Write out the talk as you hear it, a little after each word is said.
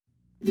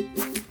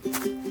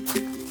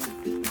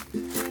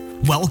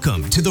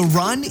Welcome to the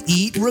Run,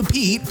 Eat,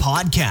 Repeat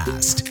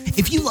podcast.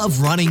 If you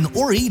love running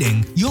or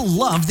eating, you'll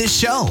love this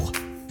show.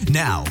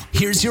 Now,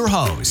 here's your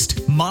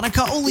host,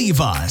 Monica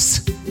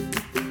Olivas.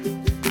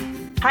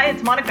 Hi,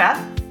 it's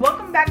Monica.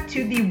 Welcome back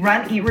to the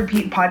Run, Eat,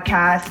 Repeat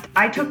podcast.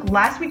 I took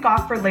last week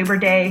off for Labor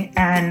Day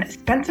and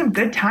spent some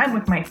good time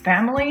with my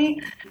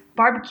family,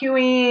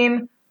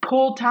 barbecuing,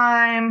 pool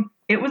time.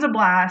 It was a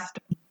blast,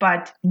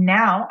 but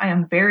now I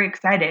am very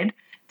excited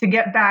to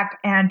get back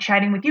and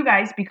chatting with you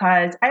guys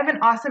because I have an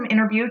awesome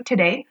interview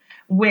today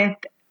with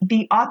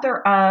the author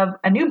of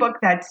a new book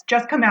that's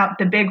just come out,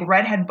 The Big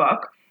Redhead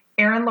Book,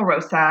 Erin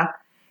LaRosa,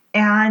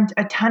 and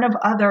a ton of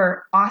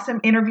other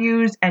awesome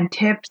interviews and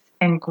tips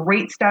and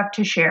great stuff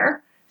to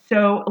share.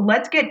 So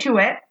let's get to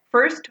it.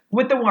 First,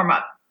 with the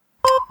warm-up.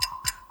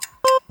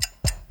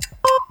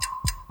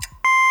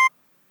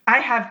 I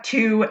have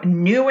two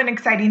new and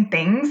exciting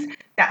things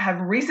that have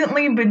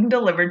recently been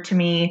delivered to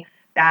me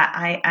that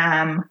I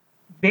am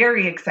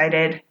very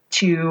excited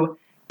to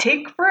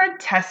take for a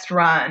test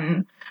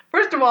run.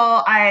 First of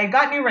all, I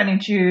got new running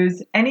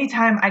shoes.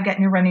 Anytime I get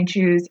new running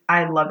shoes,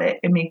 I love it.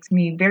 It makes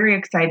me very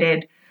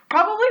excited,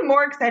 probably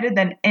more excited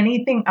than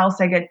anything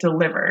else I get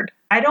delivered.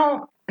 I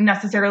don't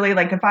necessarily,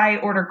 if I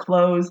order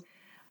clothes,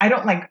 I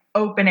don't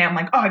open it. I'm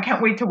like, oh, I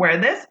can't wait to wear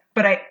this.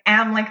 But I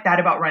am like that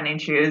about running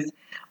shoes.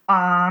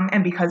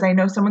 And because I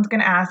know someone's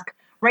going to ask,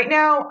 right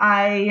now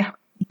I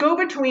go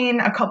between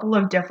a couple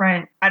of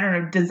different,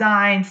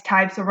 designs,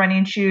 types of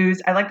running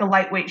shoes. I like the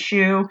lightweight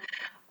shoe.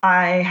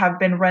 I have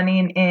been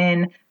running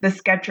in the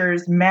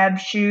Skechers Meb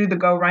shoe, the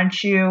Go Run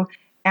shoe.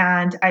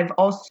 And I've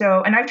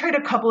tried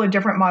a couple of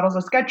different models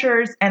of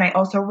Skechers, and I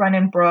also run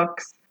in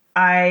Brooks.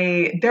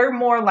 They're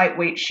more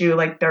lightweight shoe,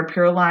 they're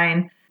Pure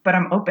Line, but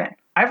I'm open.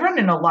 I've run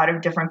in a lot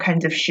of different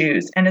kinds of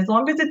shoes. And as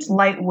long as it's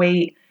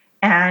lightweight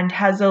and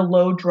has a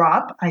low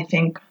drop, I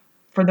think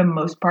for the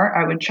most part,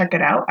 I would check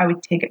it out. I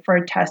would take it for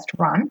a test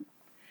run.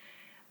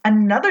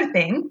 Another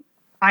thing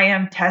I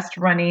am test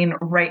running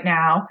right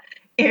now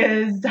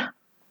is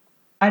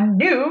a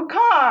new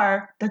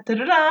car.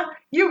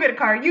 You get a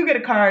car, you get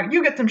a car,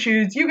 you get some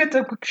shoes, you get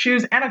some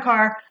shoes and a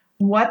car.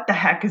 What the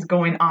heck is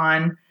going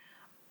on?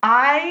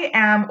 I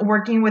am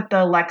working with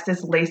the Lexus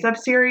Lace Up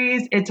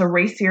series. It's a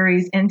race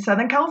series in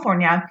Southern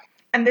California.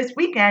 And this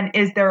weekend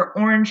is their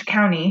Orange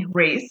County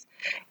race.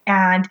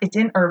 And it's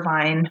in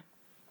Irvine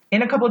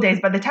in a couple of days.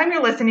 By the time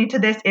you're listening to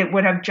this, it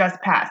would have just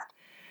passed.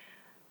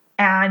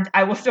 And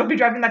I will still be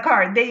driving the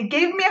car. They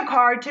gave me a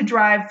car to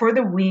drive for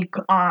the week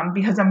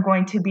because I'm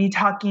going to be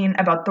talking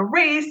about the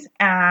race.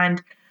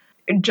 And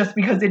just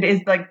because it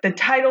is the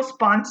title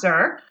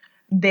sponsor,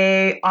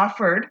 they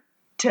offered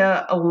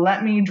to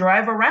let me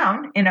drive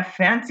around in a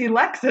fancy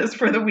Lexus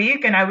for the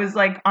week. And I was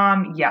like,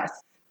 yes.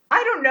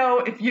 I don't know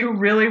if you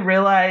really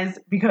realize,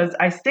 because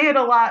I say it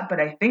a lot, but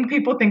I think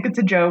people think it's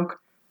a joke.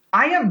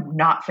 I am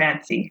not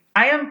fancy.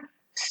 I am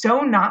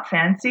so not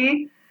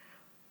fancy.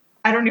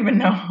 I don't even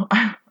know.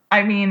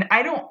 I mean,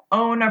 I don't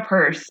own a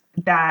purse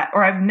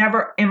I've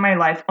never in my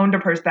life owned a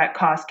purse that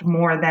cost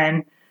more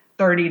than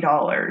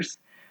 $30.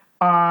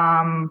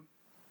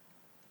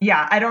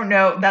 Yeah, I don't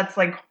know. That's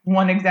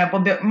one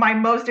example. My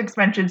most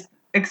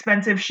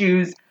expensive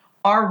shoes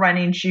are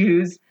running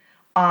shoes.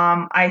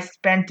 I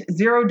spent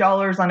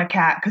 $0 on a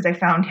cat because I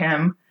found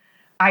him.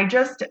 I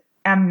just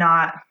am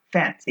not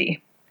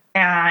fancy.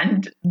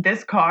 And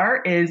this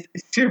car is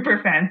super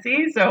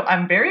fancy, so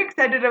I'm very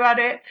excited about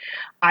it.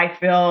 I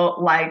feel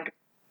like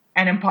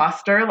an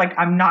imposter.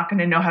 I'm not going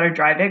to know how to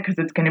drive it because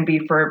it's going to be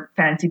for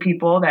fancy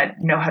people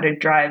that know how to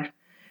drive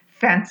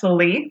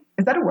fancily.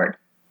 Is that a word?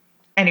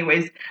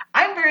 Anyways,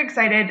 I'm very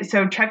excited.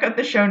 So check out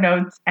the show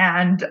notes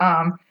and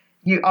I'll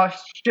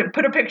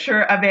put a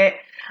picture of it.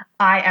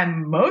 I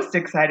am most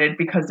excited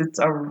because it's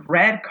a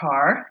red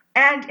car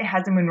and it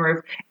has a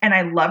moonroof. And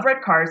I love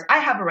red cars. I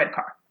have a red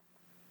car.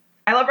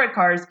 I love red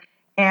cars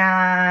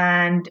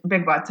and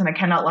big butts, and I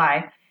cannot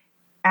lie.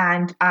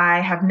 And I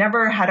have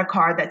never had a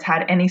car that's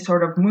had any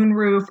sort of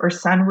moonroof or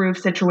sunroof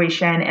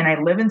situation. And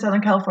I live in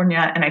Southern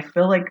California, and I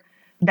feel like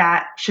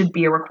that should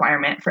be a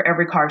requirement for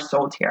every car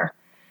sold here.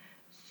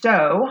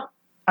 So,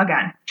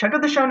 again, check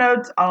out the show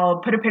notes. I'll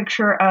put a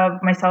picture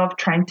of myself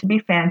trying to be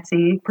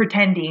fancy,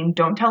 pretending.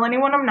 Don't tell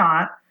anyone I'm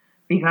not,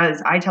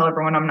 because I tell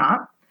everyone I'm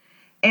not.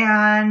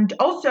 And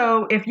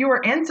also, if you are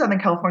in Southern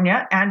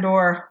California and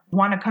or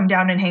want to come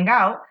down and hang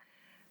out,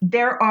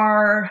 there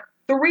are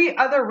 3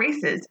 other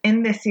races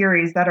in this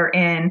series that are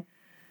in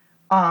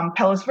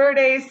Palos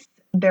Verdes.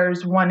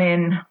 There's one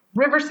in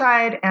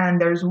Riverside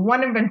and there's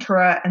one in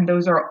Ventura, and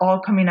those are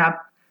all coming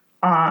up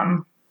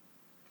from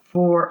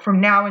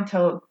now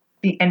until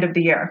the end of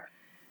the year.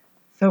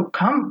 So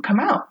come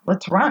out.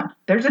 Let's run.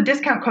 There's a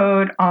discount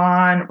code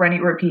on Run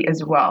Eat Repeat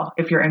as well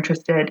if you're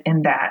interested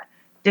in that.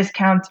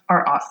 Discounts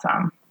are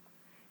awesome.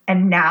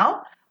 And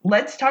now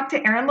let's talk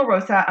to Erin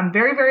LaRosa. I'm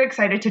very, very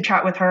excited to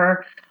chat with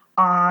her.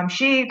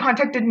 She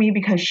contacted me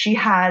because she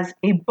has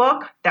a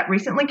book that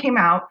recently came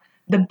out,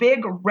 The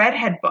Big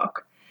Redhead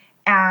Book.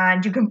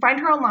 And you can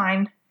find her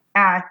online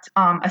at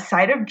A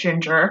Side of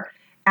Ginger.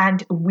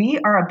 And we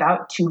are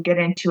about to get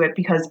into it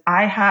because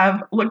I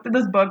have looked at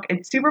this book.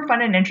 It's super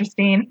fun and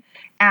interesting.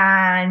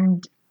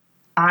 And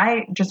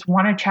I just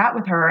want to chat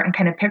with her and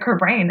kind of pick her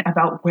brain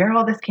about where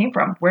all this came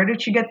from. Where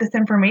did she get this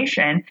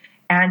information?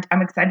 And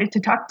I'm excited to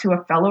talk to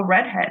a fellow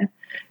redhead.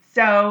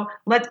 So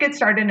let's get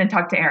started and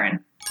talk to Erin.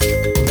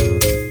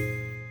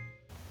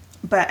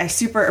 But I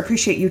super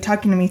appreciate you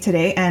talking to me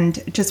today,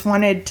 and just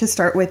wanted to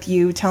start with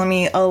you telling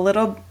me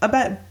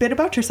a bit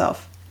about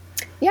yourself.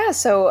 Yeah,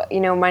 so,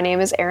 my name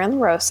is Erin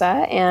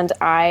LaRosa, and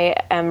I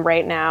am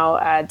right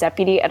now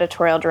Deputy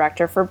Editorial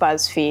Director for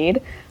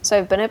BuzzFeed. So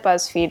I've been at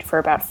BuzzFeed for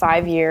about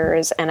 5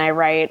 years, and I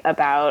write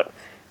about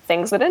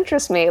things that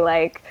interest me,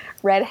 like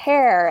red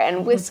hair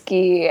and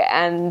whiskey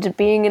and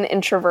being an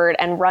introvert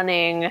and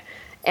running.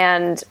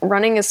 And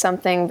running is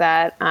something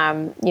that,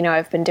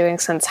 I've been doing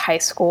since high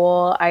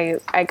school.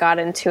 I got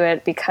into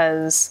it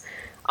because,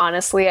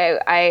 honestly,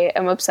 I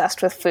am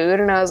obsessed with food,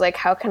 and I was like,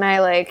 how can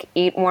I,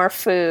 eat more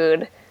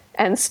food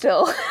and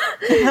still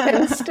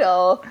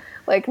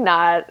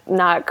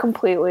not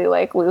completely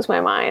lose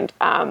my mind.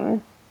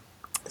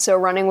 So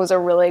running was a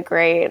really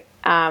great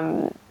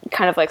kind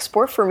of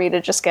sport for me to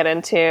just get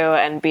into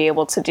and be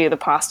able to do the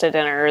pasta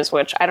dinners,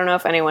 which I don't know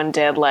if anyone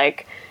did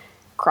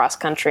cross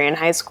country in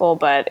high school,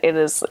 but it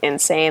is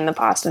insane. The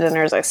pasta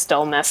dinners, I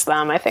still miss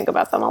them. I think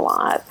about them a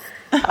lot.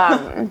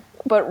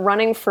 But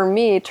running for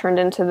me turned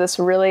into this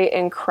really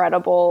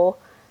incredible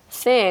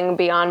thing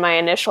beyond my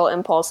initial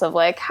impulse of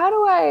how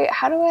do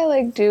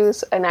I do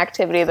an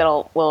activity that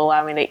will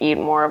allow me to eat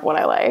more of what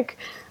I like.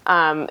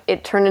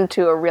 It turned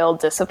into a real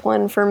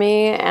discipline for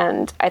me,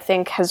 and I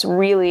think has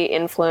really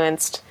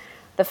influenced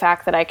the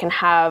fact that I can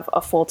have a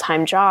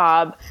full-time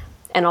job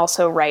and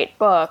also write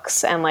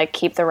books and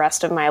keep the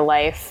rest of my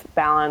life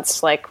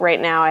balanced. Right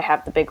now I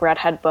have the Big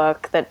Redhead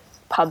book that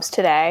pubs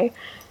today.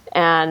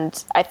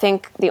 And I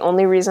think the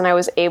only reason I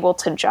was able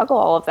to juggle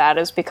all of that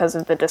is because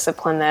of the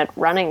discipline that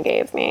running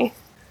gave me.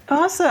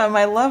 Awesome.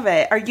 I love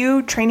it. Are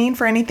you training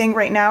for anything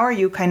right now, or are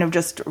you kind of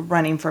just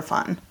running for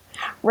fun?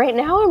 Right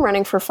now I'm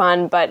running for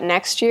fun, but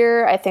next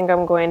year I think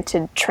I'm going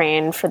to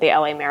train for the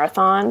LA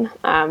Marathon.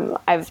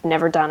 I've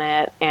never done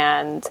it.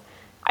 And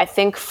I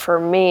think for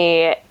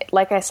me,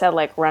 like I said,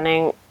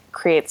 running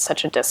creates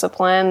such a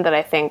discipline that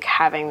I think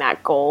having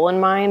that goal in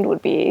mind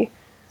would be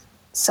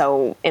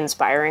so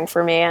inspiring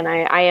for me. And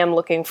I am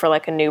looking for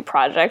a new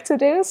project to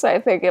do. So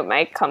I think it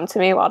might come to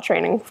me while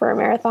training for a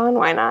marathon.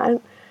 Why not?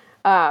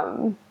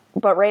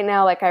 But right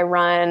now, I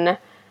run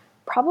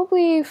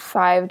probably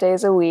 5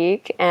 days a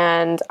week,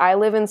 and I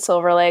live in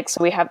Silver Lake.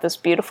 So we have this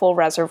beautiful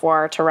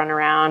reservoir to run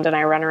around, and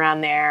I run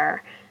around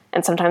there.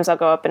 And sometimes I'll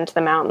go up into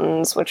the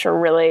mountains, which are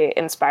really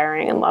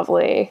inspiring and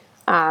lovely.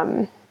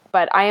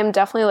 But I am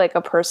definitely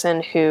a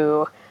person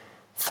who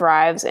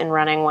thrives in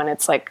running when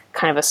it's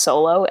kind of a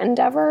solo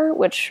endeavor,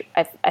 which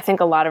I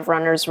think a lot of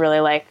runners really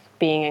like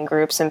being in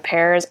groups and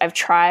pairs. I've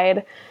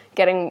tried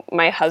getting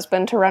my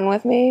husband to run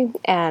with me,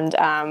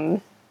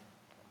 and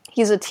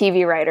he's a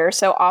TV writer,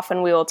 so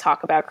often we will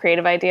talk about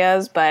creative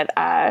ideas, but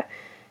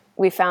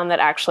we found that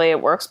actually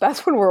it works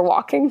best when we're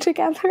walking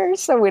together,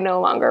 so we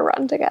no longer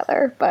run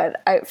together.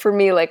 But for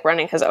me,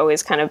 running has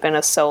always kind of been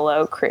a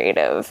solo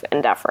creative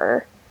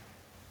endeavor.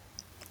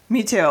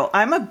 Me too.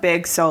 I'm a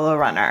big solo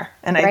runner.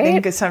 And I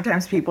think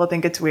sometimes people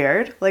think it's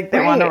weird. They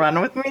want to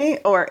run with me.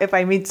 Or if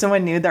I meet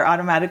someone new, they're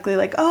automatically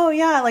oh,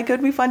 yeah, it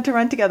would be fun to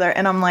run together.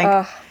 And I'm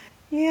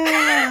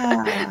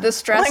yeah. The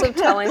stress of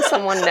telling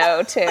someone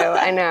no, too.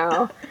 I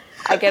know.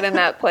 I get in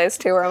that place,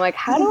 too, where I'm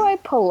how do I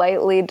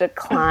politely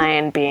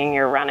decline being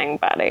your running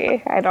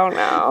buddy? I don't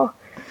know.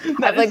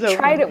 I've so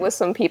tried funny. It with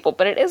some people,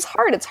 but it is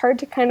hard. It's hard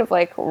to kind of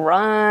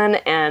run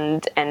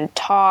and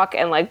talk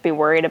and be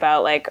worried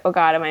about oh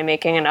God, am I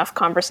making enough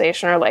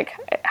conversation, or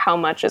how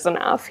much is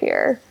enough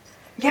here?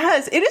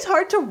 Yes, it is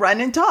hard to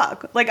run and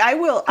talk. I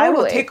will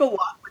take a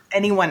walk with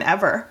anyone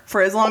ever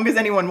for as long as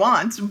anyone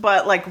wants,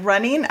 but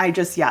running,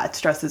 it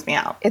stresses me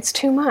out. It's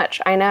too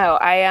much. I know.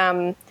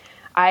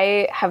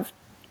 I have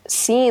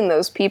seen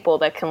those people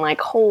that can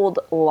hold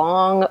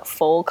long,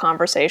 full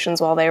conversations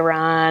while they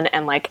run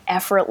and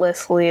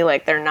effortlessly,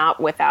 they're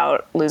not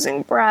without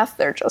losing breath.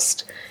 They're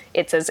just,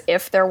 it's as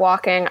if they're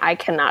walking. I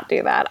cannot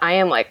do that. I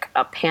am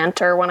a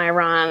panter when I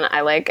run.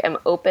 I am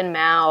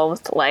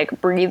open-mouthed,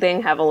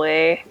 breathing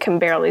heavily, can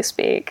barely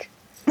speak.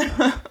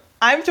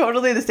 I'm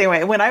totally the same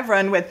way. When I've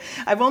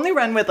only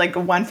run with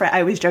one friend.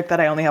 I always joke that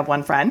I only have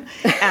one friend.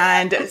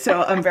 And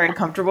so I'm very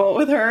comfortable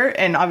with her.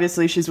 And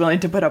obviously she's willing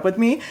to put up with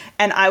me.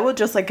 And I will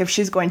just if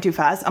she's going too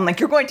fast, I'm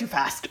you're going too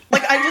fast.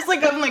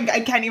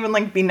 I can't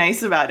even be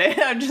nice about it.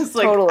 I'm just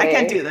totally. I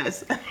can't do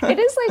this. It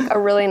is a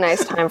really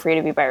nice time for you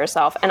to be by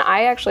yourself. And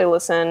I actually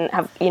listened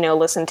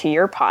to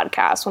your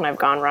podcast when I've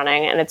gone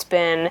running. And it's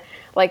been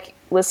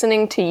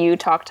listening to you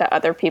talk to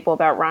other people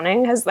about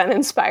running has then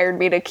inspired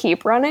me to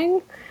keep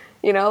running.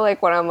 When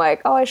I'm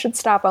oh, I should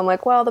stop, I'm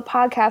well, the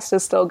podcast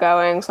is still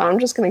going, so I'm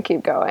just going to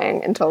keep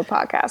going until the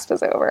podcast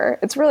is over.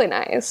 It's really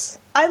nice.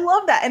 I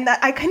love that. And that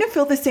I kind of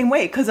feel the same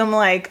way because I'm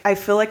I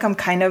feel I'm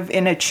kind of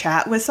in a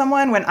chat with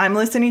someone when I'm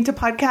listening to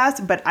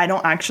podcasts, but I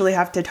don't actually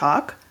have to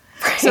talk.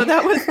 So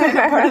that was kind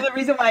of part of the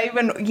reason why I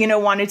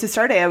even, wanted to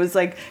start it. I was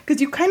like,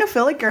 because you kind of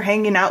feel like you're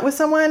hanging out with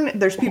someone.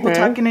 There's people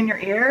talking in your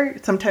ear.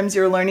 Sometimes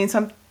you're learning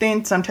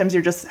something. Sometimes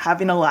you're just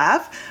having a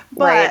laugh.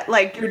 But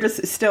like you're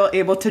just still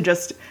able to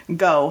just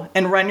go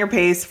and run your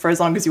pace for as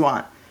long as you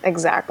want.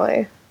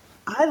 Exactly.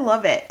 I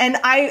love it. And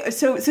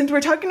so since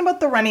we're talking about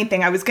the running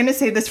thing, I was going to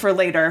say this for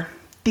later.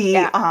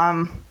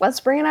 Let's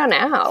bring it out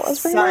now.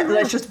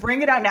 Let's just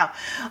bring it out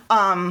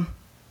now.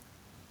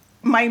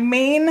 My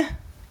main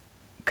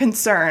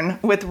concern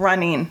with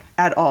running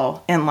at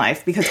all in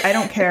life, because I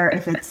don't care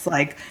if it's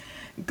like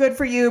good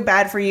for you,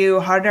 bad for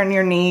you, hard on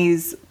your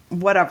knees,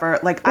 whatever.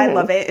 Like I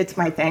love it. It's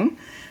my thing.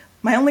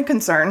 My only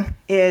concern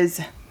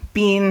is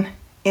being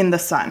in the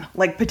sun,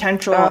 like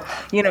potential,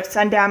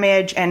 sun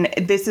damage. And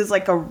this is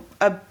like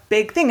a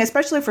big thing,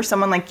 especially for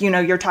someone like,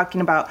 you're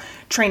talking about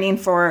training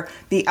for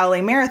the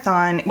LA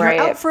Marathon. You're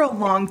out for a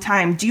long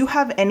time. Do you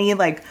have any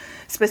like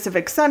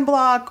specific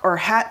sunblock or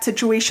hat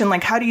situation?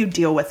 Like, how do you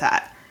deal with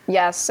that?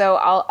 Yeah, so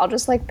I'll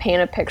just like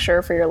paint a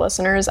picture for your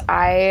listeners.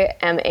 I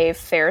am a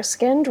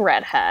fair-skinned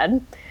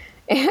redhead,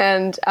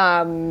 and I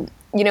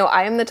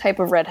am the type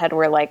of redhead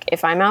where like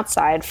if I'm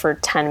outside for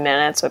 10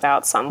 minutes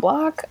without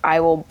sunblock,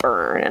 I will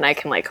burn, and I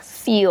can like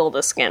feel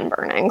the skin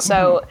burning.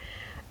 So,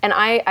 and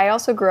I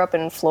also grew up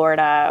in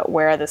Florida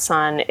where the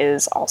sun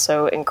is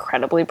also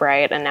incredibly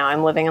bright, and now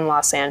I'm living in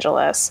Los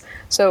Angeles.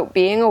 So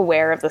being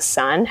aware of the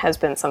sun has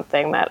been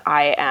something that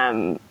I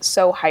am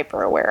so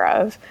hyper aware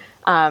of.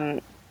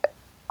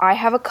 I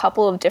have a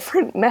couple of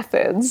different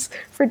methods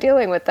for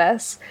dealing with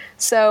this.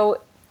 So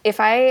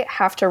if I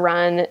have to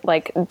run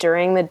like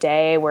during the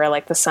day where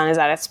like the sun is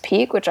at its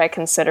peak, which I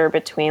consider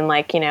between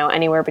like,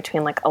 anywhere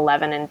between like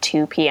 11 and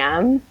 2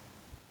 p.m.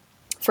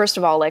 First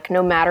of all, like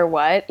no matter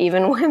what,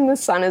 even when the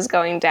sun is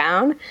going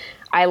down,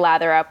 I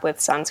lather up with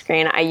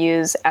sunscreen. I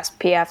use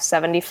SPF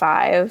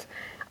 75.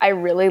 I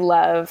really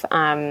love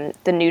the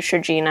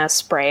Neutrogena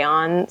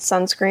spray-on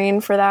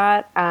sunscreen for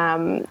that.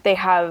 They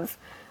have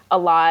a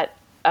lot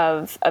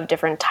of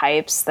different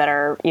types that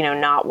are,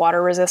 not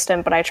water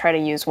resistant, but I try to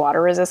use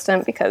water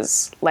resistant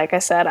because, like I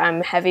said,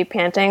 I'm heavy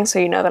panting, so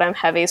that I'm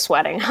heavy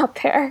sweating out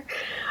there.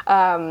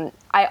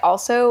 I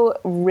also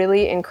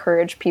really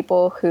encourage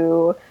people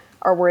who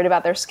are worried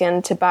about their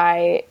skin to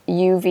buy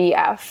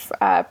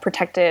UVF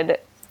protected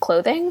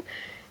clothing.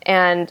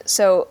 And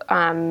so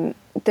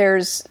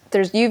there's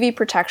UV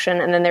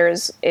protection, and then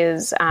there's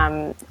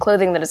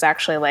clothing that is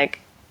actually like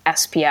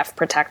SPF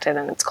protected,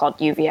 and it's called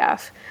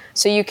UVF.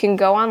 So you can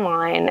go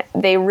online.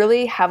 They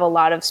really have a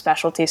lot of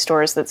specialty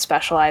stores that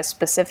specialize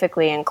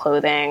specifically in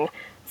clothing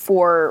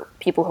for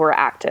people who are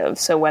active.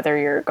 So whether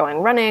you're going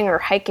running or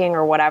hiking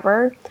or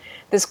whatever,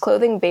 this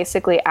clothing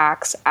basically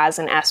acts as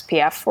an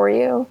SPF for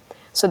you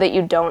so that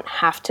you don't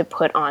have to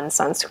put on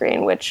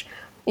sunscreen, which,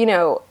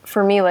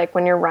 for me, like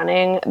when you're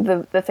running,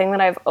 the thing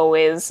that I've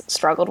always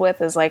struggled with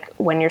is like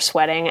when you're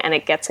sweating and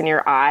it gets in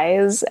your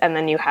eyes and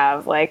then you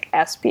have like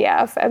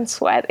SPF and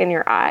sweat in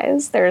your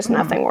eyes. There's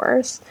nothing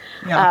worse.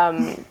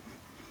 Yeah.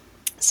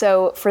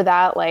 So for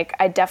that, like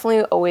I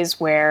definitely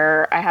always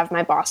I have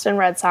my Boston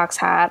Red Sox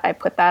hat. I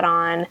put that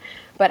on,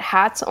 but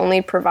hats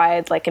only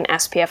provide like an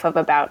SPF of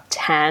about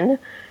 10.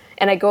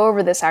 And I go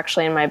over this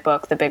actually in my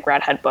book, The Big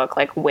Redhead Book,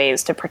 like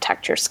ways to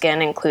protect your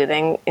skin,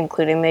 including the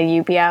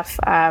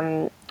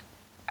UVF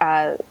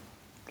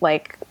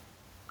like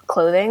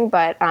clothing.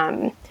 But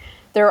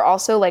there are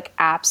also like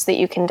apps that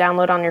you can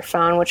download on your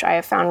phone, which I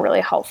have found really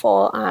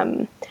helpful.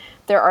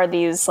 There are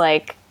these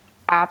like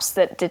apps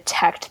that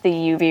detect the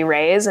UV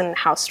rays and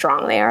how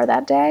strong they are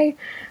that day.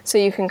 So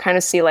you can kind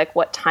of see like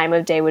what time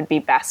of day would be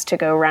best to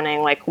go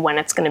running, like when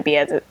it's going to be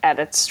at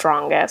its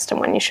strongest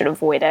and when you should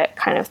avoid it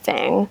kind of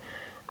thing.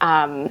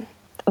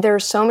 There are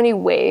so many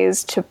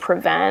ways to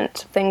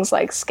prevent things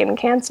like skin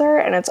cancer,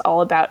 and it's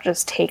all about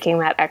just taking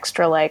that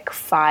extra like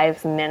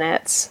 5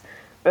 minutes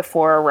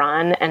before a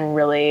run and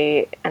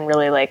really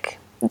like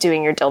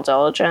doing your due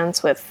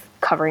diligence with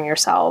covering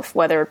yourself,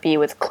 whether it be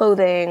with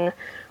clothing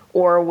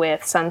or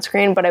with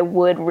sunscreen. But I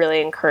would really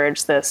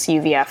encourage this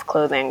UVF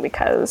clothing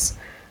because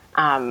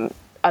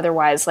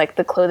otherwise, like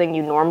the clothing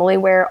you normally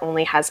wear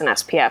only has an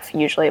SPF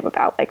usually of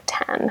about like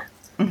 10.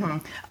 Mm-hmm.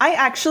 I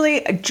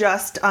actually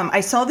just,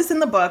 I saw this in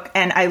the book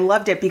and I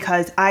loved it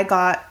because I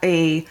got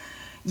a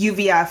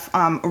UVF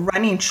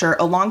running shirt,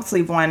 a long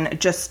sleeve one.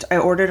 I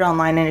ordered it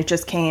online and it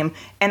just came,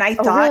 and I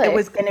thought it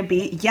was going to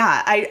be,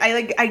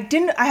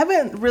 I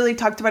haven't really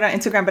talked about it on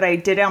Instagram, but I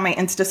did it on my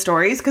Insta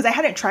stories because I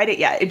hadn't tried it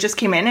yet. It just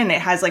came in and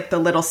it has like the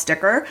little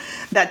sticker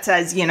that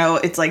says,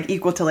 it's like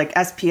equal to like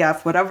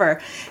SPF,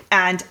 whatever.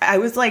 And I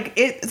was like,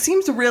 it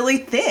seems really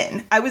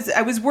thin. I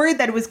was worried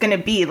that it was going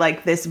to be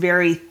like this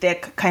very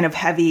thick kind of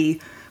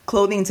heavy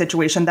clothing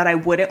situation that I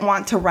wouldn't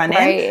want to run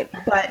in.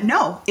 But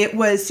no, it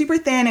was super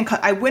thin, and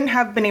I wouldn't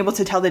have been able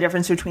to tell the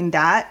difference between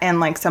that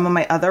and like some of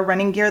my other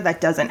running gear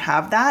that doesn't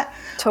have that.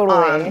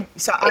 Totally.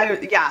 So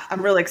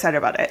I'm really excited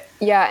about it.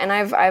 Yeah, and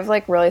I've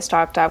like really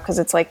stocked up because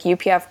it's like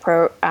UPF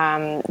Pro.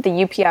 The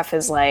UPF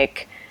is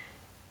like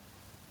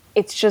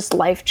it's just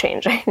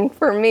life-changing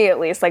for me, at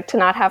least, like to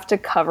not have to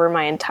cover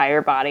my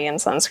entire body in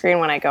sunscreen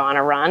when I go on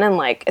a run. And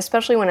like,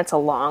 especially when it's a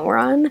long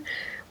run,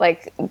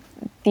 like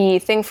the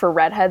thing for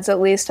redheads, at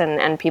least,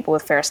 and people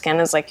with fair skin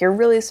is like, you're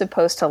really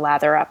supposed to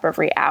lather up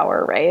every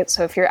hour, right?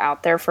 So if you're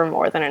out there for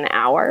more than an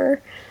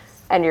hour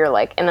and you're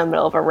like in the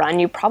middle of a run,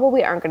 you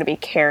probably aren't going to be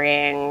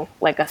carrying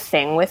like a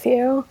thing with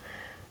you.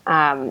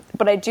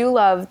 But I do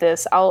love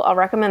this. I'll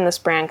recommend this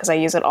brand because I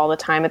use it all the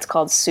time. It's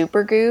called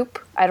Supergoop.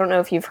 I don't know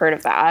if you've heard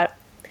of that.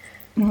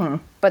 Mm-hmm.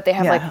 But they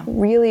have like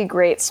really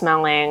great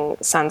smelling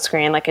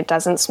sunscreen. Like it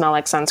doesn't smell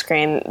like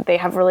sunscreen. They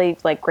have really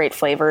like great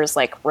flavors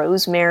like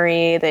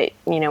rosemary that,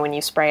 you know, when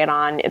you spray it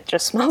on, it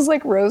just smells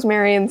like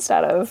rosemary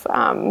instead of,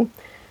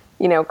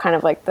 you know, kind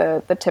of like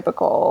the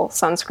typical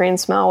sunscreen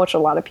smell, which a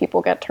lot of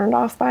people get turned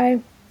off by.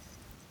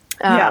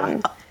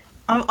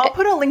 I'll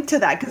put a link to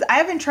that because I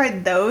haven't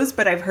tried those,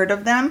 but I've heard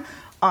of them.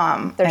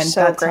 They're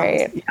so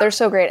great. They're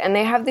so great. And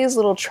they have these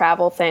little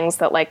travel things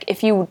that like,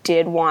 if you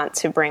did want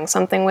to bring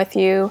something with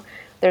you,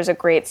 there's a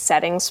great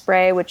setting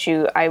spray, which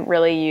I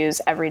really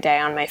use every day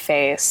on my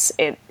face.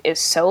 It is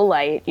so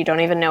light. You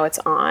don't even know it's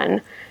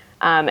on.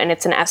 And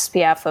it's an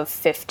SPF of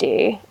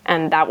 50.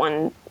 And that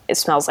one, it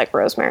smells like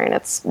rosemary and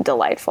it's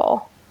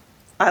delightful.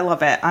 I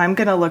love it. I'm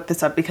going to look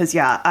this up because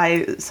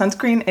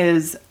sunscreen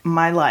is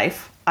my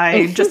life.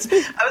 I was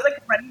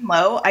like running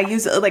low. I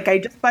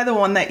just buy the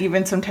one that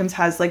even sometimes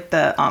has like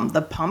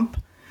the pump.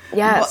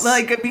 Yes.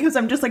 Like, because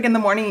I'm just like in the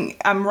morning,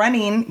 I'm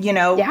running,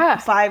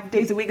 5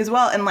 days a week as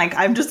well. And like,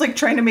 I'm just like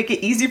trying to make it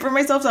easy for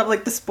myself. So I have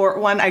like the sport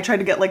one. I try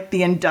to get like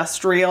the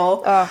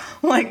industrial,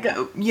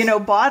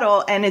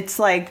 bottle. And it's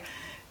like,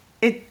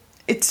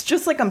 it's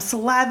just like I'm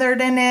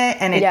slathered in it.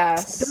 And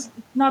it's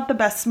not the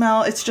best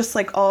smell. It's just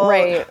like all.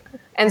 Right.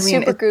 And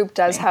Supergoop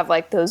does have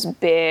like those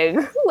big,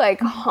 like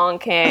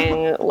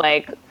honking,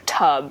 like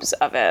tubs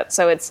of it.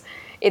 So it's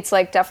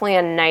like definitely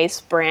a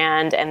nice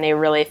brand, and they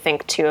really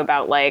think too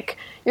about like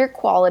your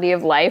quality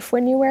of life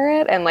when you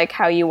wear it and like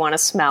how you want to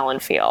smell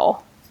and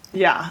feel.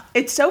 Yeah.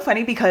 It's so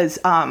funny because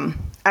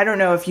I don't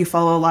know if you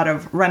follow a lot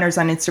of runners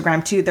on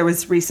Instagram too. There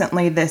was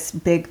recently this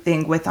big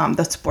thing with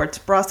the sports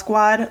bra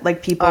squad,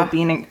 like people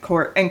being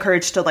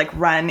encouraged to like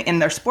run in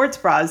their sports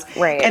bras.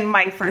 Right. And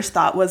my first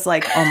thought was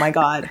like, oh my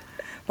God.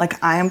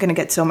 Like, I am going to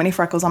get so many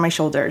freckles on my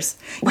shoulders.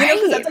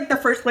 Because that's, like, the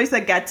first place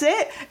that gets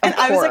it. And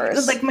I was like, it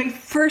was, like, my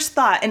first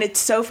thought. And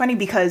it's so funny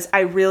because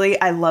I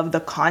love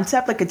the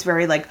concept. Like, it's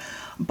very, like,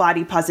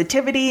 body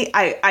positivity.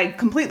 I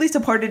completely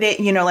supported it.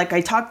 Like, I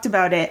talked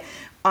about it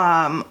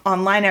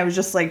online. I was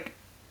just like,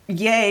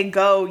 yay,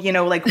 go,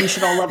 like, we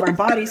should all love our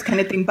bodies kind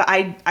of thing. But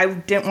I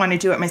didn't want to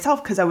do it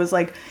myself because I was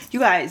like, you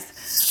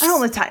guys, I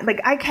don't have time.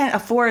 Like, I can't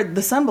afford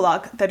the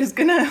sunblock that is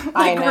going to,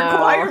 like,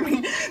 require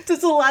me to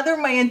slather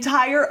my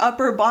entire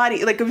upper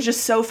body. Like, it was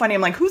just so funny.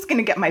 I'm like, who's going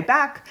to get my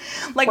back?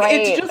 Like,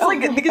 it's just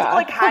like, it's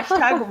like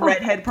hashtag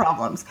redhead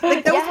problems.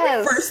 Like, that was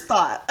my first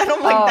thought. And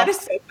I'm like, that is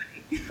so funny.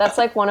 That's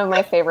like one of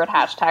my favorite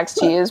hashtags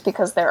to use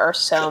because there are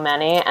so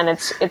many. And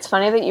it's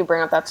funny that you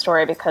bring up that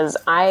story because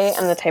I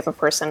am the type of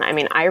person, I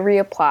mean, I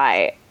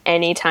reapply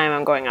anytime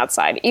I'm going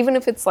outside, even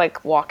if it's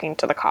like walking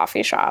to the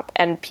coffee shop.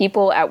 And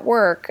people at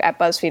work, at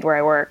BuzzFeed where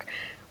I work,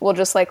 will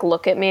just like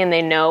look at me and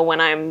they know when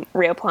I'm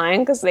reapplying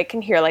because they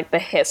can hear like the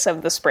hiss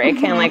of the spray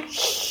can, like,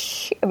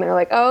 and they're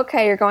like, oh,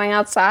 okay, you're going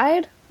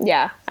outside?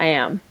 Yeah, I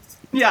am.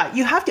 Yeah,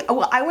 you have to.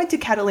 Well, I went to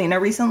Catalina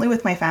recently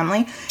with my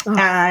family,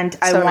 and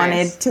I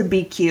wanted to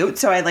be cute.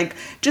 So I like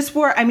just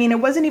wore, I mean, it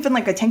wasn't even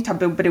like a tank top,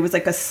 but it was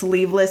like a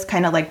sleeveless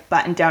kind of like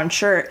button down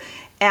shirt.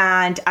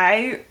 And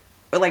I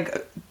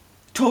like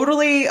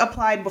totally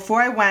applied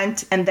before I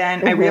went. And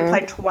then I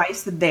reapplied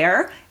twice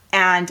there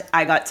and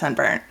I got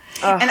sunburned.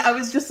 And I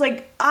was just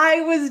like,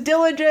 I was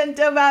diligent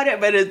about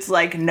it, but it's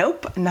like,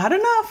 nope, not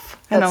enough.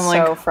 And That's I'm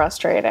like, so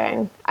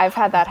frustrating. I've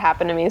had that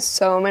happen to me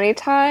so many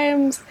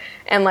times.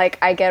 And like,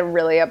 I get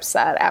really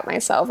upset at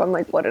myself. I'm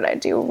like, what did I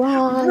do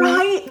wrong?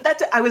 Right.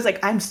 I was like,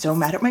 I'm so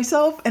mad at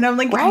myself. And I'm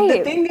like,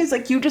 the thing is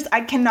like,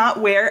 I cannot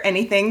wear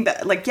anything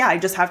that like, I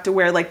just have to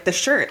wear like the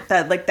shirt,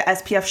 that like the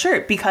SPF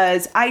shirt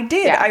because I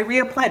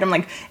reapplied. I'm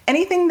like,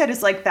 anything that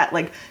is like that,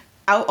 like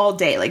out all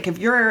day. Like if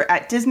you're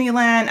at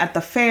Disneyland, at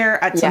the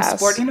fair, at some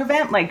sporting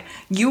event, like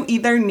you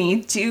either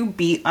need to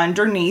be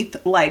underneath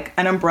like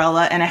an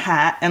umbrella and a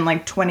hat and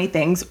like 20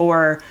 things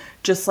or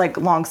just like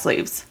long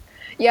sleeves.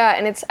 Yeah,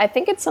 and I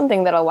think it's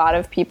something that a lot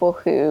of people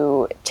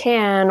who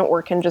tan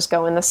or can just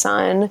go in the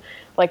sun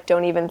like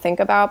don't even think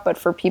about, but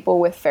for people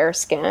with fair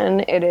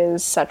skin, it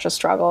is such a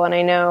struggle. And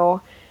I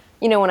know,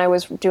 when I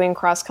was doing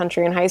cross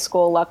country in high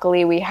school,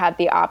 luckily we had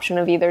the option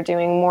of either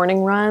doing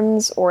morning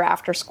runs or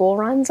after school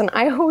runs. And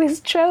I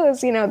always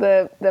chose,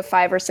 the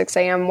 5 or 6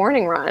 a.m.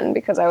 morning run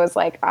because I was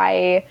like,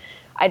 I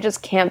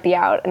just can't be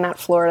out in that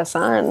Florida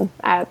sun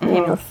at,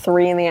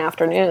 3 in the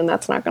afternoon.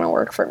 That's not going to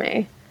work for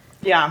me.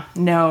 Yeah,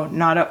 no,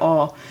 not at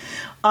all.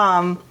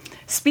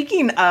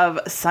 Speaking of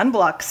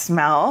sunblock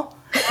smell,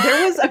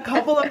 there was a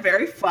couple of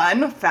very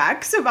fun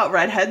facts about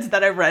redheads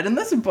that I read in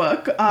this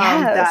book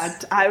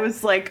that I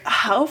was like,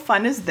 how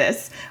fun is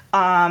this?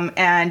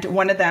 And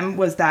one of them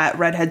was that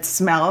redheads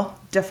smell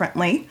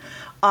differently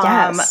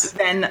Yes.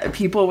 than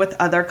people with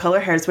other color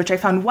hairs, which I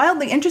found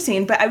wildly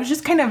interesting. But I was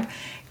just kind of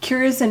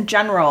curious in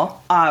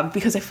general,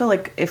 because I feel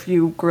like if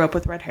you grew up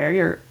with red hair,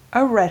 you're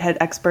a redhead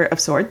expert of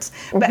sorts.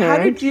 But how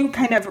did you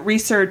kind of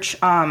research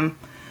some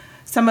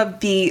of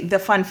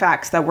the fun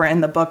facts that were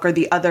in the book, or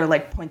the other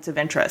like points of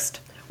interest?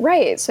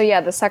 Right. So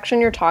yeah, the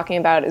section you're talking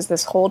about is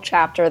this whole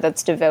chapter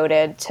that's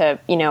devoted to,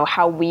 you know,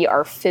 how we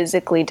are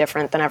physically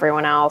different than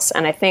everyone else.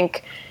 And I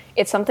think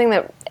it's something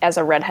that as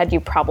a redhead, you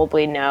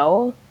probably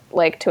know,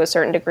 like to a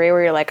certain degree,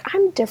 where you're like,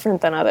 I'm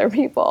different than other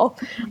people.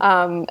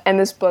 And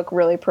this book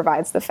really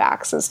provides the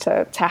facts as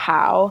to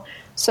how.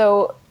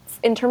 So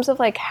in terms of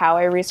like how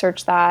I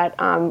researched that,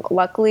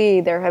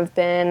 luckily there have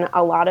been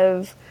a lot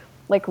of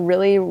like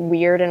really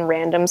weird and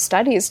random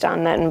studies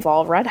done that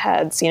involve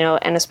redheads, you know,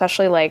 and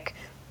especially like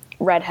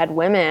redhead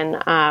women.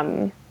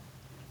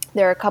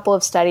 There are a couple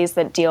of studies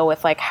that deal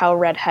with like how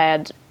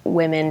redhead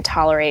women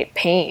tolerate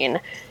pain.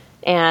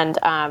 And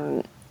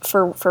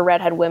for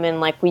redhead women,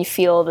 like we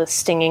feel the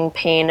stinging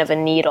pain of a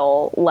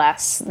needle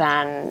less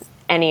than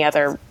any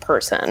other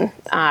person.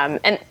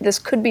 And this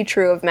could be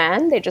true of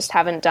men. They just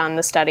haven't done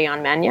the study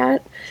on men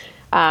yet.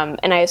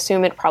 And I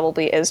assume it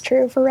probably is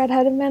true for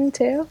redheaded men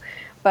too.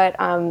 But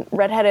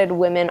redheaded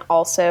women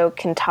also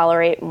can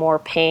tolerate more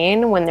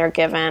pain when they're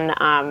given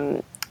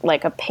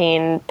like a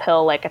pain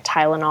pill, like a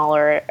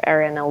Tylenol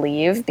or an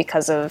Aleve,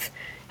 because of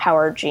how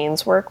our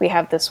genes work. We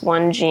have this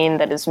one gene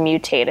that is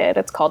mutated.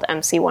 It's called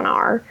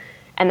MC1R.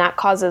 And that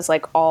causes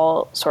like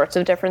all sorts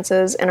of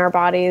differences in our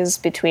bodies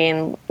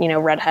between, you know,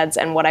 redheads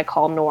and what I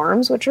call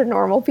norms, which are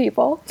normal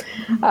people,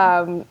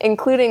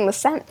 including the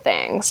scent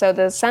thing. So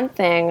the scent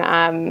thing,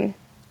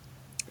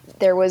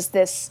 there was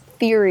this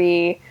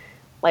theory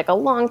like a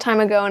long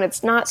time ago, and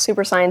it's not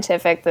super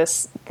scientific.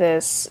 This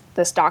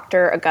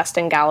Dr.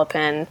 Augustin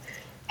Gallopin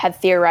had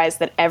theorized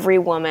that every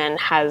woman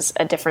has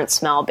a different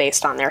smell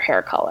based on their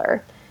hair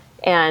color.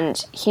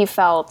 And he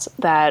felt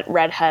that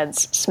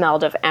redheads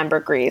smelled of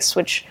ambergris,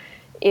 which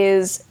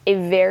is a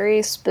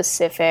very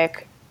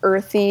specific,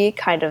 earthy,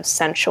 kind of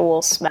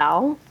sensual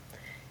smell.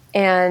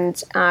 And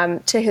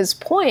to his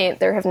point,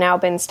 there have now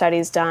been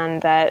studies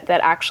done that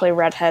actually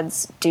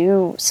redheads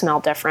do smell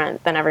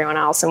different than everyone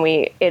else. And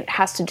it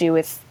has to do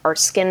with our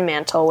skin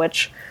mantle,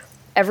 which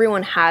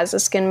everyone has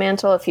a skin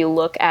mantle. If you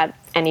look at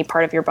any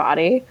part of your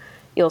body,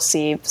 you'll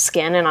see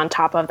skin, and on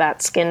top of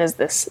that skin is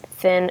this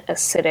thin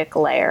acidic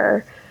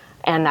layer,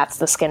 and that's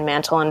the skin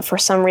mantle. And for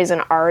some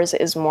reason, ours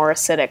is more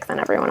acidic than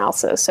everyone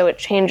else's. So it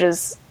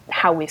changes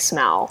how we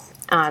smell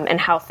and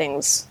how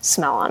things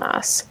smell on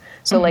us.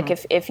 So like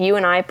if you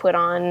and I put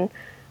on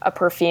a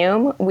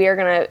perfume,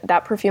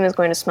 that perfume is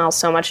going to smell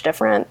so much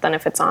different than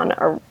if it's on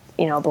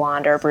a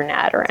blonde or a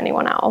brunette or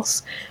anyone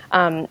else.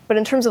 But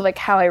in terms of like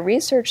how I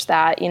researched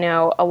that, you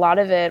know, a lot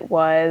of it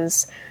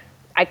was,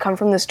 I come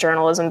from this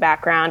journalism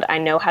background. I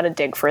know how to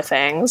dig for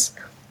things.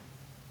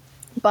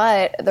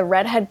 But the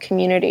redhead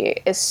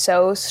community is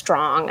so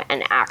strong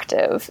and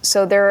active.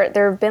 So there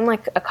have been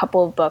like a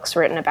couple of books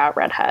written about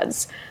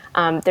redheads.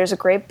 There's a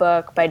great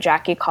book by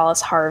Jackie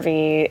Collis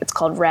Harvey. It's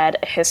called Red,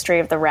 A History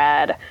of the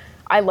Red.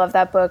 I love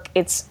that book.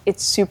 It's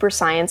super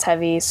science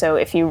heavy. So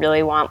if you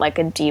really want like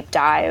a deep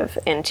dive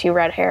into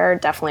red hair,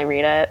 definitely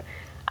read it.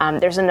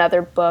 There's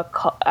another book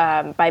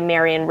by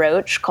Marion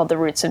Roach called The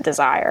Roots of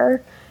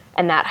Desire.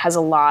 And that has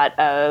a lot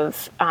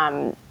of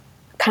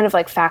kind of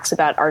like facts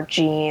about our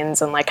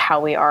genes and like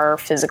how we are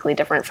physically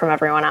different from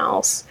everyone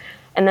else.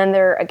 And then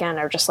there, again,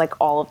 are just like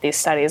all of these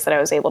studies that I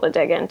was able to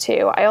dig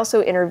into. I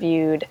also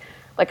interviewed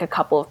like a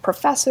couple of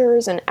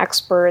professors and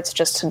experts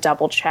just to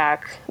double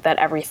check that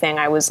everything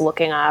I was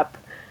looking up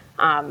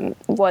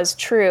was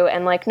true.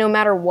 And like, no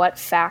matter what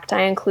fact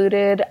I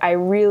included, I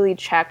really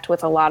checked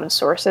with a lot of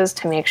sources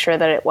to make sure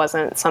that it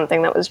wasn't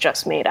something that was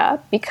just made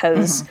up,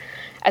 because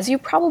as you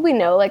probably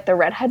know, like the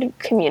redhead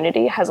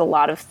community has a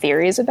lot of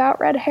theories about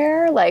red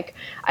hair. Like,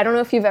 I don't know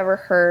if you've ever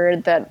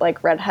heard that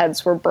like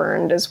redheads were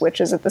burned as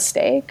witches at the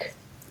stake.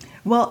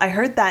 Well, I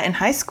heard that in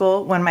high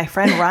school when my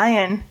friend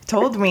Ryan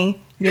told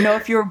me, you know,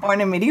 if you were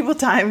born in medieval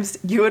times,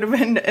 you would have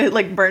been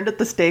like burned at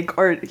the stake,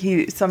 or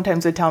he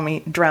sometimes would tell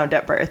me drowned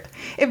at birth.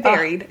 It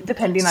varied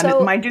depending on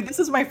it. Mind you, this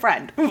is my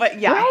friend, but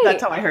yeah, right.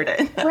 That's how I heard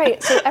it.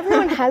 Right. So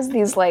everyone has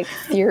these like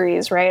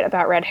theories, right,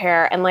 about red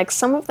hair, and like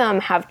some of them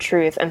have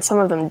truth and some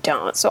of them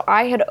don't. So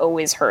I had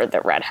always heard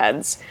that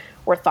redheads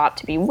were thought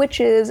to be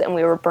witches and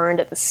we were burned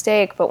at the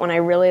stake. But when I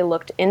really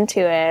looked into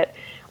it,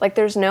 like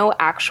there's no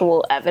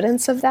actual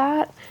evidence of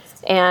that.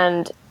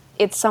 And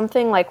it's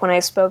something like when I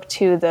spoke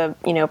to the,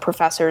 you know,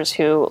 professors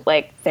who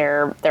like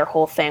their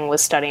whole thing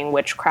was studying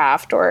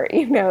witchcraft or,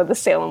 you know, the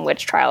Salem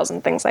witch trials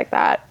and things like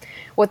that.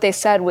 What they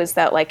said was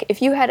that like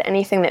if you had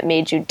anything that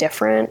made you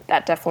different,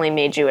 that definitely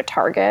made you a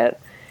target.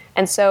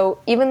 And so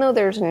even though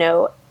there's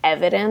no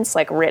evidence,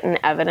 like written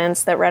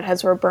evidence that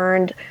redheads were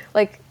burned,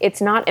 like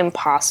it's not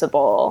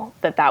impossible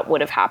that that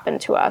would have happened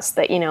to us.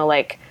 That, you know,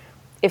 like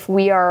if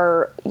we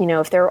are, you know,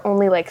 if there are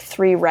only like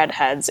 3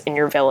 redheads in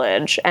your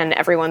village and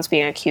everyone's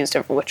being accused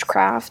of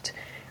witchcraft,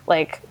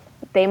 like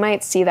they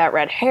might see that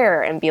red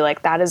hair and be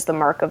like, that is the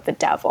mark of the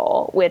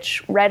devil,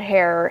 which red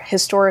hair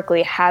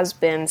historically has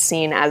been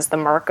seen as the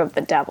mark of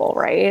the devil,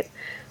 right?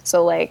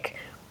 So like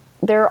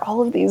there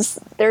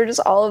are just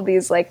all of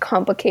these like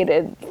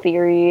complicated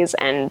theories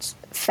and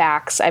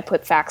facts. I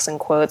put facts in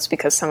quotes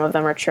because some of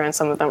them are true and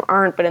some of them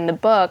aren't. But in the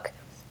book,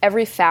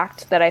 every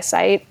fact that I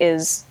cite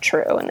is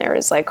true, and there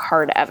is like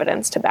hard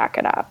evidence to back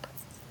it up.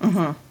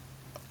 Mm-hmm.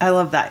 I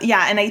love that.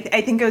 Yeah. And I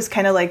think it was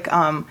kind of like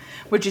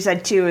what you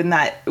said too, in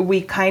that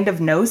we kind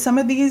of know some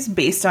of these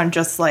based on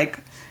just like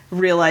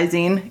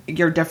realizing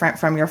you're different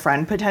from your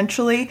friend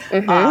potentially.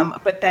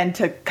 Mm-hmm. But then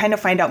to kind of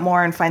find out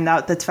more and find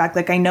out that's fact,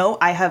 like I know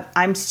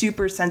I'm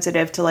super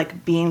sensitive to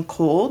like being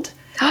cold.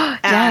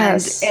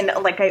 Yes. And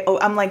like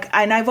I'm like,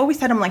 and I've always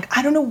said, I'm like,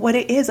 I don't know what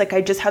it is. Like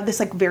I just have this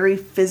like very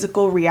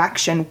physical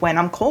reaction when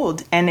I'm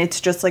cold, and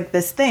it's just like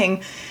this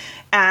thing.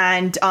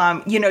 And,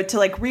 to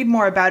like read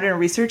more about it and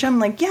research, I'm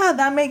like, yeah,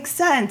 that makes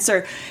sense.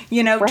 Or,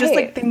 right. Just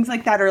like things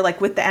like that, or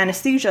like with the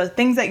anesthesia,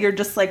 things that you're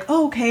just like,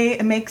 oh, okay,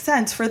 it makes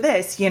sense for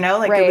this,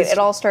 like right. It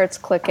all starts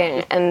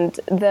clicking. And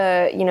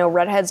the,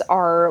 redheads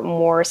are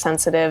more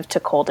sensitive to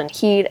cold and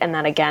heat. And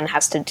that again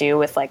has to do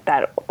with like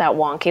that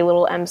wonky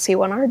little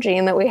MC1R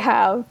gene that we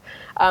have.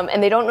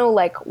 And they don't know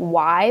like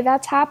why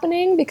that's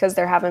happening because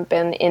there haven't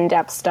been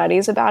in-depth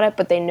studies about it,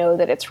 but they know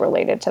that it's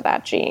related to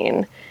that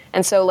gene.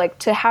 And so like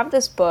to have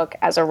this book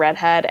as a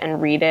redhead and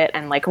read it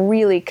and like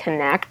really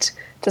connect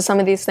to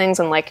some of these things,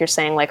 and like you're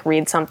saying, like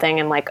read something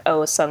and like,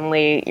 oh,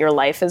 suddenly your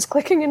life is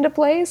clicking into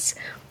place.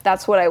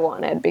 That's what I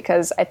wanted,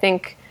 because I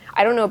think,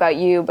 I don't know about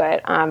you,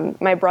 but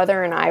my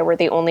brother and I were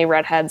the only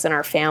redheads in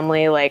our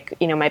family. Like,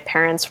 my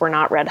parents were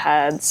not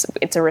redheads.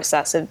 It's a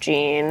recessive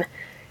gene.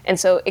 And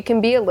so it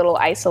can be a little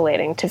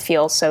isolating to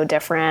feel so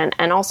different,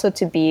 and also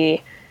to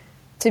be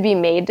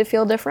made to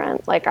feel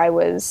different. Like I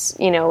was,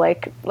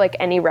 like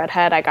any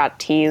redhead, I got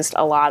teased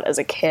a lot as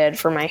a kid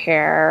for my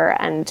hair,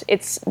 and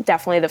it's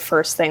definitely the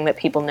first thing that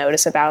people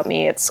notice about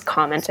me. It's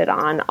commented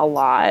on a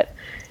lot.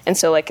 And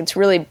so like it's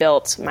really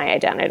built my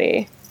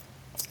identity.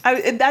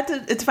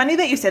 It's funny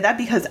that you said that,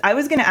 because I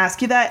was going to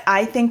ask you that.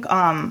 I think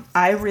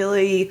I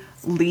really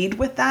lead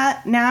with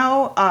that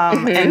now.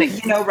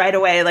 And, right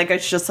away, like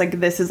it's just like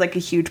this is like a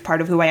huge part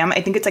of who I am.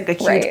 I think it's like a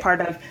huge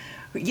part of,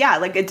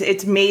 like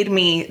it's made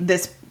me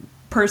this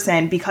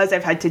person because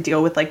I've had to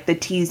deal with like the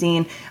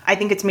teasing. I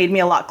think it's made me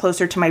a lot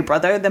closer to my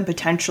brother than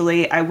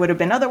potentially I would have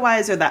been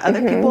otherwise, or that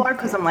other people are,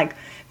 because I'm like,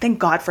 thank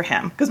God for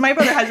him, because my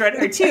brother has red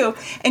hair too.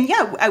 And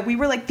yeah, we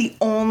were like the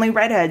only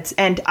redheads,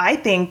 and I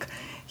think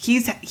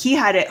he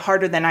had it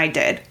harder than I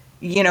did,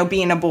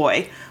 being a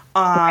boy.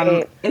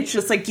 Right. It's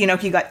just like,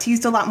 he got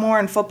teased a lot more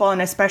in football,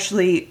 and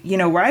especially,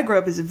 where I grew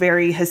up is a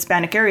very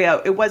Hispanic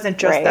area. It wasn't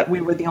just that we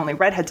were the only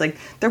redheads. Like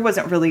there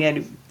wasn't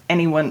really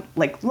anyone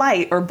like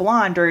light or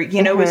blonde, or,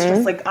 it was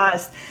just like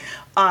us.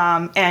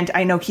 And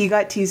I know he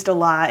got teased a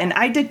lot, and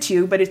I did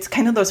too, but it's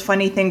kind of those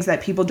funny things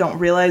that people don't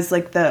realize,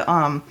 like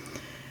the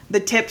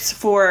tips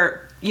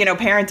for,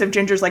 parents of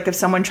gingers, like if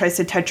someone tries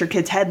to touch your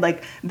kid's head,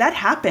 like that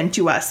happened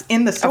to us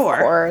in the store.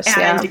 Of course,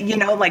 and,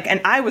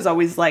 and I was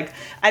always like,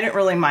 I didn't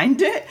really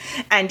mind it.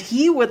 And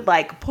he would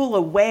like pull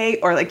away,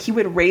 or like he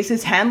would raise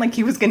his hand like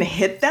he was going to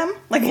hit them,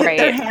 like hit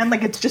their hand.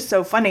 Like it's just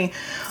so funny.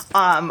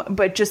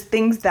 But just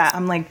things that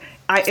I'm like,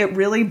 it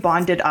really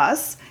bonded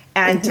us.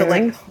 And to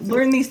like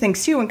learn these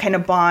things too and kind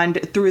of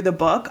bond through the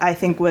book, I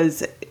think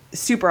was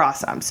super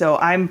awesome. So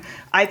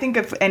I think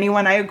if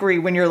anyone, I agree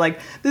when you're like,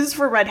 this is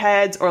for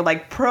redheads or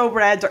like pro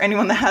reds or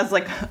anyone that has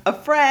like a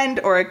friend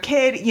or a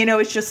kid,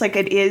 it's just like,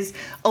 it is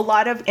a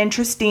lot of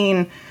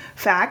interesting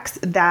facts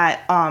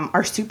that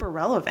are super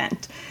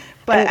relevant.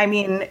 But I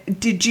mean,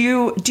 do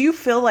you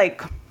feel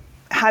like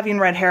having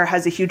red hair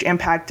has a huge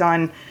impact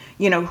on,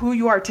 who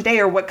you are today,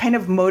 or what kind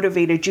of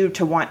motivated you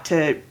to want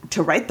to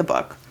write the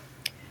book?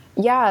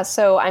 Yeah,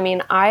 so I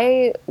mean,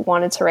 I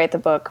wanted to write the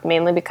book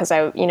mainly because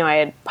I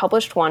had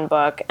published one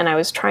book and I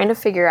was trying to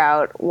figure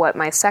out what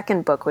my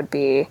second book would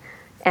be.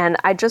 And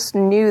I just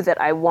knew that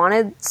I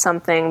wanted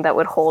something that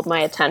would hold my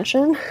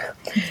attention.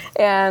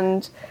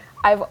 And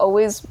I've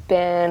always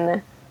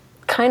been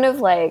kind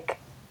of like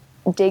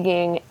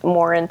digging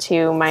more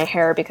into my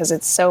hair because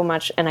it's so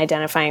much an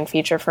identifying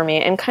feature for me.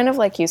 And kind of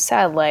like you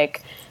said,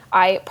 like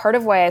part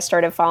of why I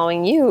started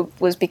following you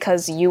was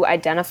because you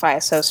identify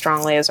so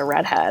strongly as a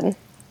redhead.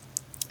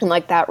 And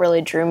like that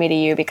really drew me to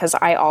you, because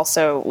I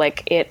also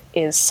like, it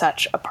is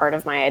such a part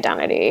of my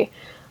identity.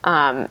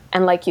 And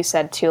like you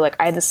said too, like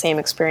I had the same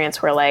experience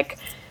where like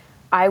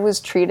I was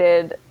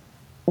treated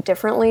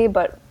differently,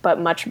 but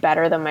much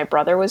better than my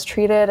brother was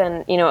treated.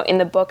 And, in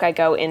the book I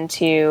go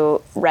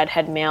into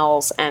redhead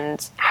males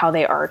and how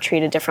they are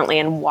treated differently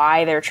and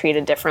why they're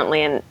treated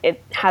differently. And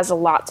it has a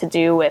lot to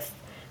do with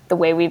the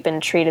way we've been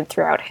treated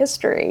throughout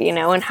history,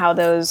 and how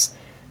those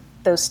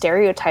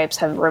stereotypes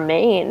have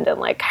remained, and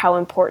like how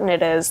important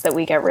it is that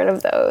we get rid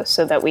of those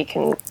so that we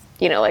can,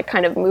 like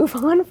kind of move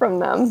on from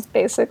them,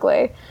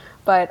 basically.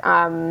 But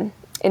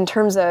in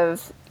terms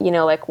of,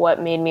 like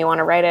what made me want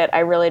to write it, I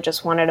really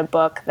just wanted a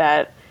book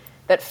that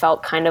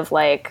felt kind of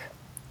like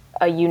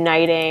a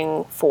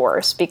uniting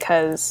force,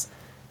 because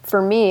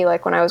for me,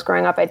 like when I was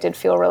growing up, I did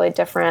feel really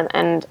different.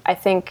 And I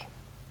think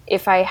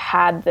if I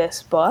had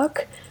this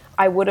book,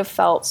 I would have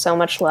felt so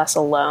much less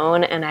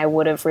alone, and I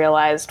would have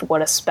realized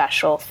what a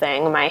special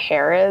thing my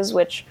hair is,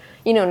 which,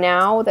 you know,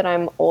 now that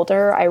I'm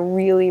older, I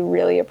really,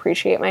 really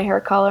appreciate my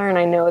hair color, and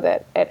I know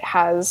that it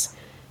has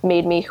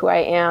made me who I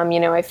am. You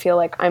know, I feel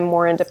like I'm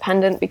more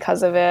independent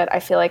because of it. I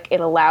feel like it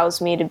allows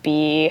me to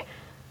be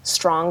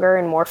stronger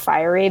and more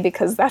fiery,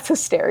 because that's a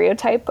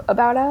stereotype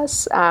about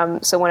us.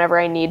 So whenever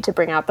I need to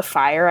bring out the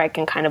fire, I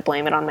can kind of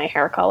blame it on my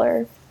hair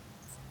color.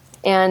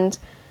 And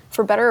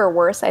for better or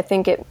worse, I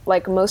think it,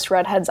 like most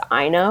redheads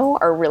I know,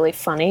 are really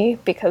funny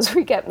because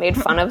we get made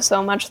fun of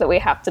so much that we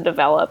have to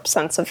develop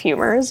sense of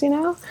humors, you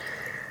know?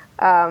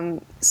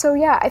 So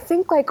yeah, I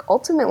think like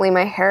ultimately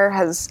my hair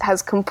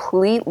has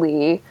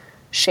completely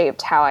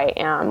shaped how I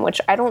am,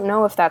 which I don't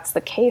know if that's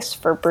the case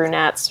for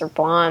brunettes or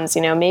blondes,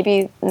 you know,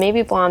 maybe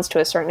blondes to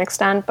a certain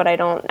extent, but I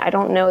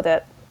don't know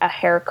that a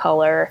hair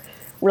color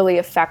really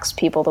affects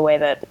people the way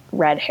that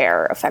red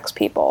hair affects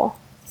people.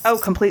 Oh,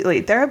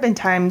 completely. There have been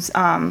times,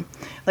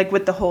 like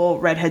with the whole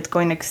redheads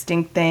going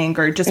extinct thing,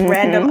 or just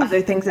random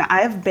other things, that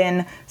I have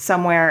been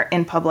somewhere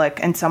in public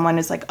and someone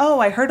is like, oh,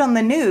 I heard on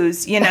the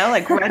news, you know,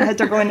 like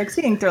redheads are going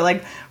extinct, or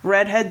like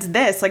redheads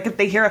this. Like if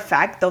they hear a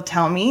fact, they'll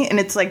tell me. And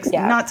it's like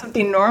not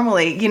something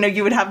normally, you know,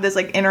 you would have this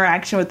like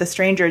interaction with a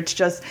stranger. It's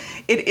just,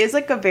 it is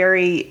like a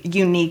very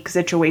unique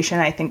situation,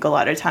 I think, a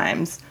lot of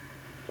times.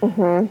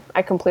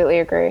 I completely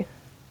agree.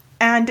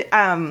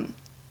 And,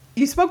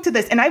 you spoke to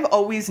this, and I've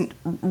always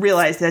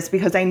realized this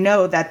because I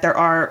know that there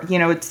are, you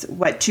know, it's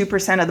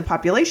 2% of the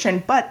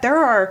population, but there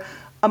are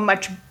a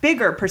much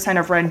bigger percent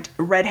of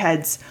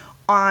redheads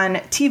on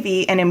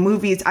TV and in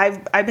movies.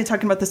 I've been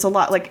talking about this a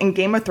lot, like in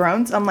Game of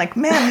Thrones. I'm like,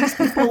 man, these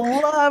people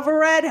love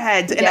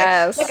redheads. And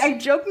I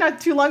joked not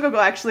too long ago,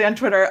 actually, on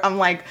Twitter. I'm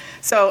like,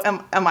 so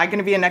am I going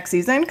to be in next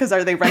season? Because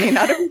are they running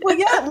out of people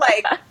yet?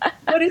 Like,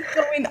 what is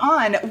going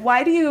on?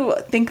 Why do you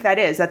think that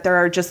is? That there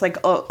are just like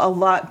a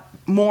lot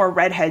more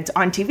redheads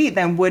on TV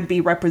than would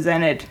be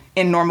represented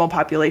in normal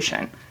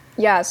population?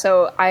 Yeah,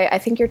 so I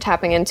think you're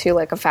tapping into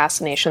like a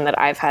fascination that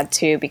I've had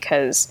too,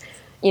 because,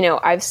 you know,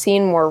 I've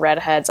seen more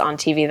redheads on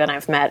TV than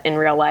I've met in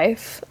real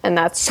life, and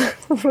that's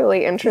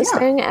really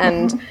interesting. Yeah.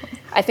 And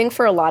I think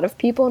for a lot of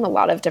people in a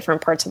lot of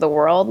different parts of the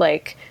world,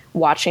 like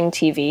watching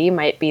TV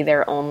might be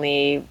their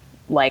only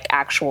like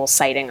actual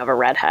sighting of a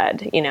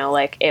redhead, you know,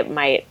 like it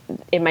might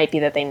be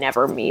that they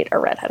never meet a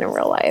redhead in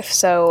real life.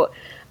 So,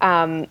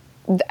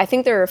 I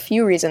think there are a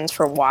few reasons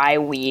for why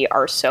we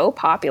are so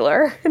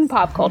popular in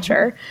pop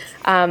culture.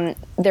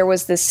 There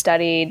was this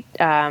study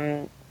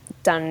done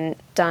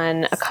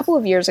a couple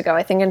of years ago,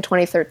 I think in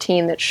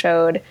 2013, that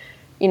showed,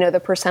 you know, the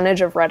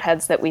percentage of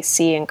redheads that we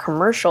see in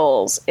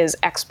commercials is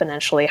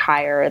exponentially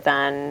higher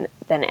than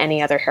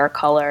any other hair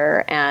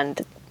color.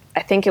 And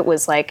I think it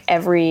was like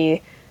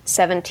every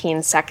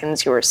 17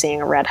 seconds you were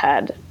seeing a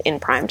redhead in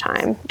prime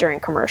time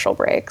during commercial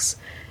breaks.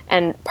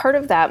 And part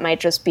of that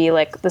might just be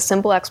like the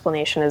simple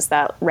explanation is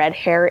that red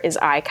hair is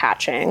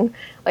eye-catching.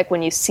 Like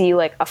when you see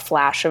like a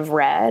flash of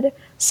red,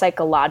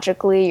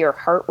 psychologically your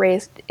heart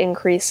rate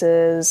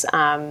increases.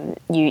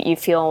 You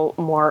feel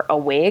more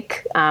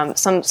awake.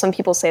 Some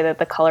people say that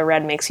the color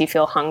red makes you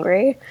feel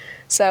hungry.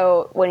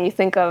 So when you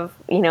think of,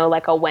 you know,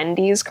 like a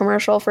Wendy's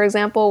commercial, for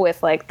example,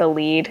 with like the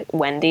lead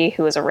Wendy,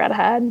 who is a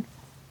redhead,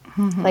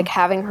 like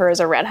having her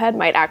as a redhead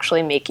might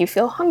actually make you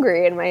feel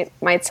hungry and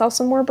might sell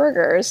some more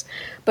burgers.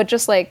 But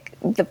just like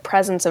the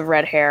presence of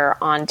red hair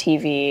on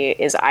TV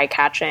is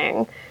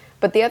eye-catching.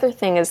 But the other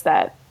thing is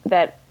that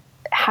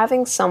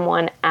having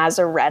someone as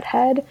a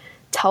redhead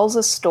tells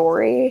a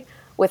story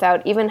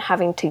without even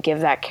having to give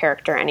that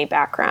character any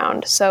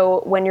background.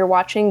 So when you're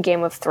watching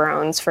Game of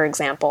Thrones, for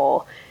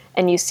example,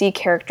 and you see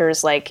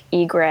characters like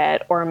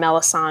Ygritte or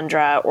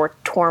Melisandre or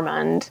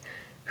Tormund,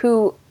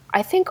 who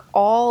I think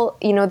all,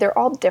 you know, they're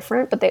all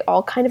different, but they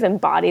all kind of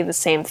embody the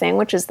same thing,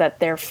 which is that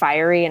they're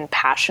fiery and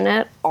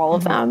passionate, all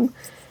of them.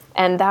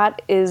 And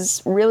that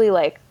is really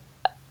like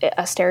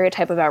a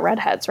stereotype about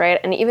redheads, right?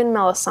 And even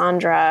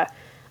Melisandre,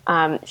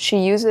 she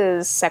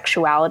uses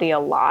sexuality a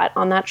lot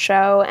on that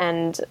show.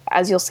 And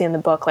as you'll see in the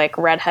book, like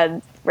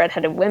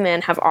redheaded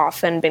women have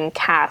often been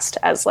cast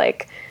as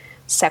like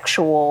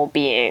sexual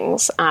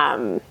beings.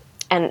 And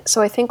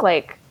so I think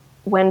like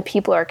when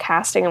people are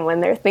casting and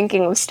when they're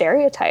thinking of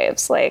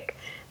stereotypes, like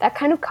that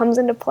kind of comes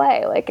into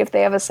play. Like if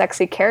they have a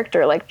sexy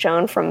character like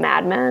Joan from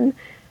Mad Men,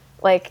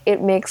 like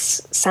it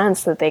makes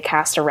sense that they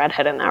cast a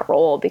redhead in that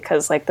role,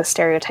 because like the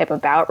stereotype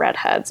about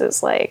redheads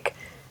is like,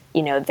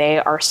 you know, they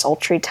are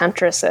sultry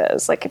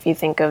temptresses. Like if you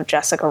think of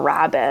Jessica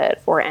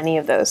Rabbit or any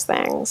of those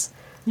things.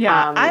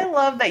 Yeah. I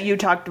love that you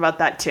talked about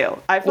that too.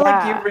 I feel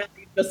like you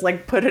really just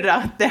like put it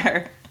out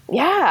there.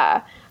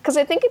 Yeah. Because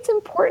I think it's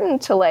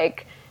important to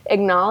like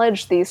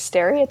acknowledge these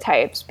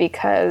stereotypes,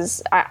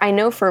 because I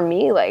know for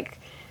me, like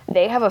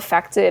they have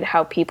affected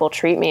how people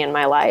treat me in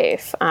my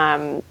life.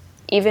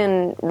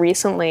 Even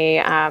recently,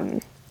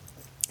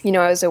 you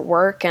know, I was at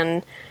work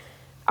and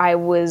I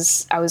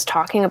was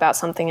talking about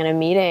something in a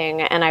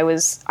meeting, and I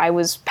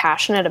was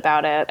passionate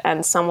about it,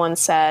 and someone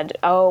said,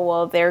 "Oh,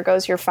 well, there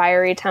goes your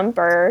fiery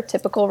temper,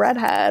 typical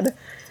redhead."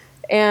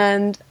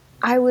 And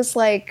I was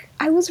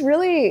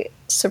really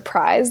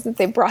surprised that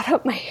they brought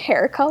up my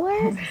hair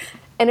color.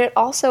 And it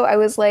also, I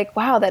was like,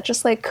 wow, that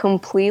just like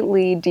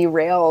completely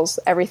derails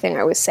everything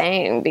I was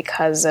saying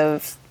because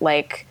of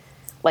like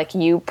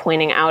you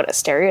pointing out a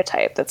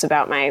stereotype that's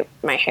about my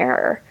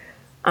hair.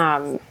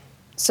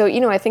 So,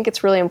 I think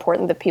it's really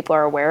important that people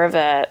are aware of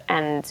it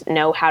and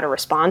know how to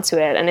respond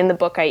to it. And in the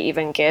book, I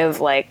even give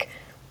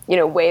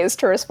ways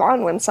to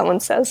respond when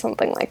someone says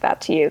something like that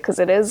to you, because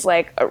it is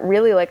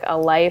really a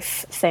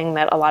life thing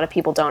that a lot of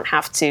people don't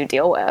have to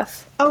deal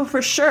with. Oh,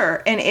 for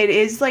sure. And it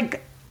is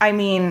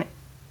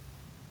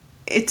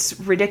it's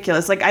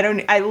ridiculous.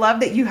 I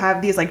love that you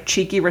have these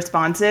cheeky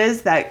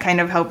responses that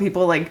kind of help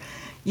people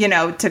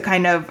to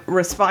kind of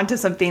respond to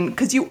something,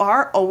 because you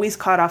are always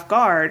caught off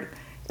guard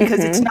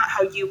because it's not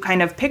how you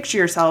kind of picture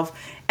yourself.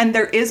 And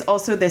there is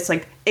also this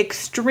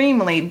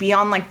extremely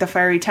beyond the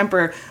fiery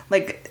temper,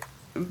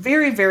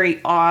 very, very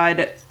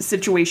odd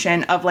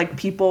situation of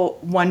people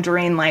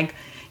wondering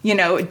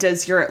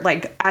does your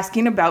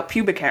asking about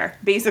pubic hair,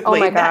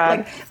 basically. Oh my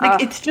God.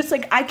 It's just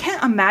I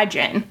can't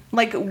imagine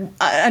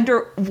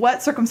under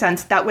what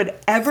circumstance that would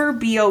ever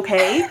be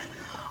okay.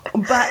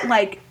 But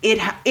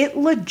it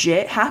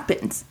legit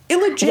happens. It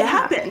legit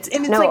happens.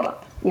 And it's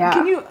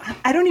can you,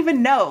 I don't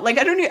even know.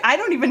 I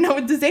don't even know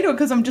what to say to it,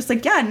 because I'm just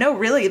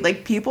really,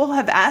 people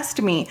have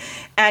asked me,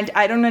 and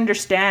I don't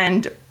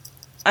understand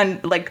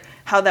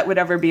how that would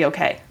ever be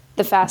okay.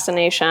 The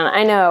fascination.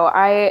 I know.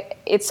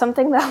 It's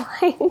something that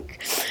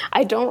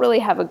I don't really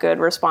have a good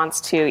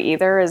response to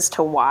either, as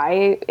to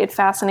why it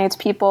fascinates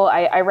people.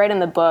 I write in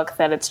the book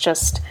that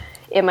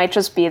it might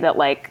just be that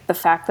the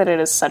fact that it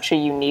is such a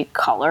unique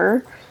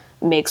color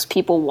makes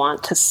people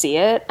want to see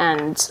it.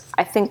 And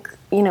I think,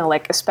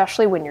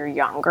 especially when you're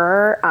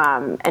younger,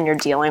 and you're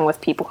dealing with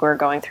people who are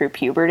going through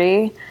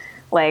puberty,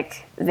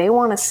 they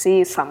want to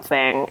see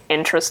something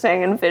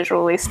interesting and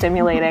visually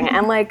stimulating.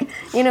 And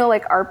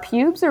our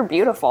pubes are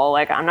beautiful.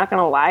 I'm not going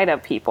to lie to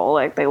people.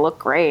 They look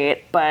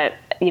great, but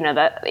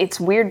that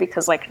it's weird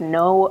because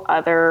no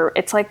other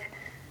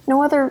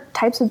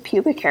types of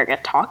pubic hair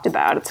get talked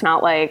about. It's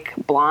not like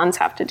blondes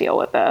have to deal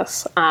with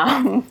this.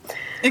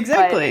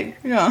 Exactly.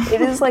 Yeah.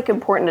 It is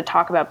important to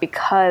talk about,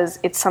 because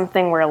it's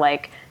something where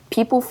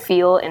people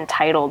feel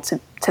entitled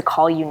to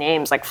call you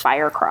names like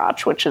fire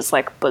crotch, which is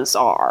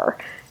bizarre.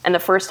 And the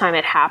first time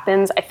it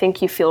happens, I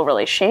think you feel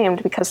really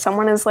shamed because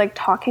someone is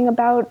talking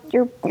about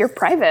your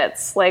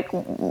privates.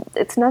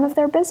 It's none of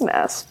their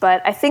business.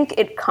 But I think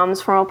it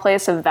comes from a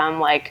place of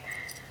them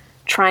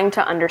trying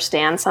to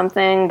understand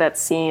something that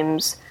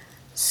seems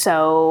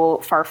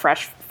so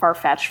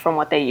far-fetched from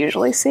what they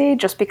usually see,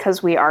 just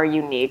because we are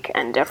unique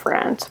and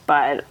different.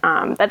 But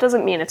that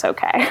doesn't mean it's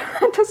okay.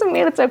 It doesn't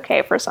mean it's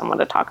okay for someone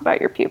to talk about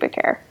your pubic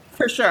hair.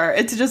 For sure.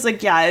 It's just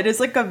it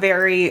is a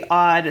very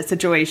odd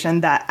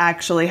situation that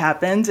actually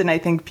happens. And I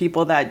think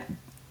people that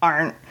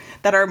are,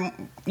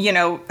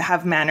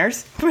 have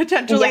manners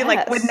potentially,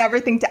 would never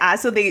think to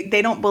ask. So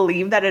they don't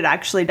believe that it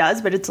actually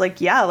does. But it's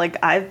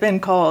I've been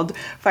called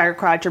fire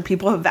crotch, or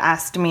people have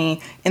asked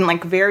me in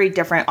very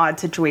different odd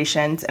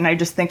situations. And I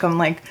just think I'm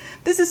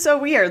this is so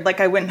weird.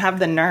 I wouldn't have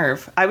the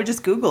nerve. I would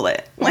just Google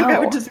it. No. I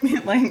would just be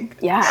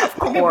yeah, of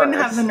course. I wouldn't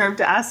have the nerve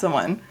to ask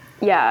someone.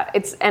 Yeah,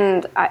 it's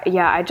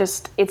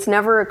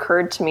never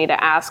occurred to me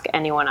to ask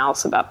anyone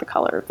else about the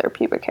color of their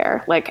pubic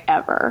hair,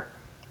 ever.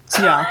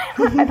 So, yeah.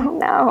 I don't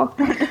know.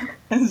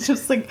 It's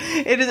just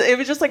it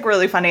was just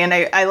really funny. And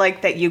I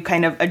like that you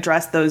kind of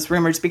address those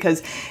rumors,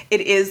 because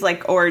it is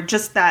or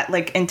just that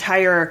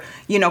entire,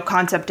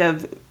 concept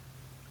of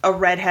a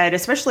redhead,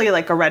 especially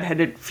a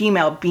redheaded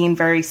female, being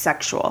very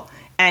sexual.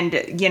 And,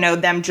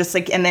 them just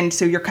and then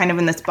so you're kind of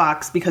in this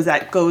box because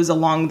that goes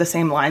along the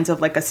same lines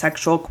of a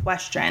sexual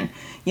question,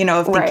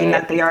 of thinking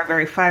that they are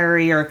very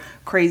fiery or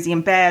crazy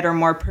in bed or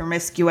more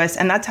promiscuous.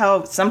 And that's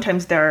how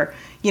sometimes they're,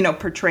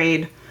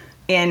 portrayed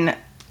in,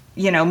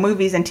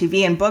 movies and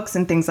TV and books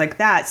and things like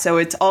that. So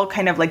it's all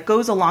kind of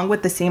goes along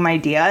with the same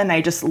idea. And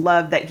I just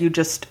love that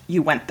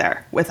you went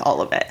there with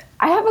all of it.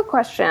 I have a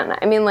question.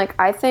 I mean,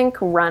 I think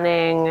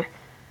running,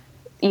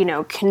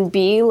 can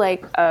be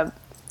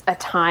a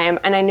time,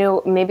 and I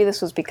know maybe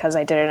this was because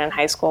I did it in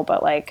high school,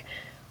 but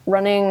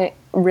running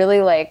really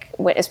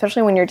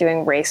especially when you're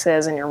doing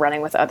races and you're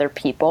running with other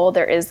people,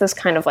 there is this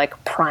kind of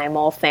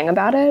primal thing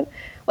about it.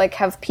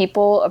 Have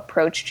people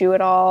approached you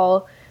at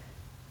all,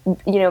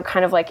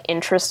 kind of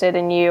interested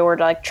in you, or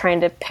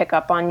trying to pick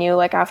up on you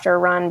after a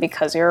run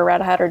because you're a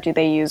redhead, or do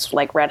they use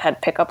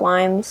redhead pickup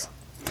lines?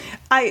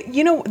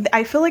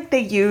 I feel they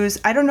use,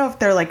 I don't know if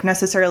they're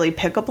necessarily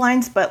pickup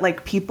lines,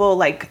 but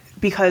people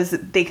because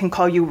they can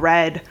call you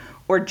red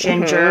or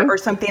ginger or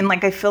something.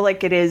 I feel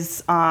it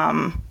is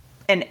an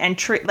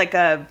entry,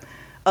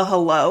 a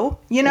hello,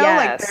 you know,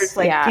 like Yes, there's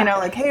like, yeah. you know,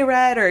 like, hey,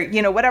 Red, or,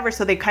 you know, whatever.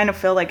 So they kind of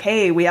feel like,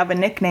 hey, we have a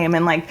nickname,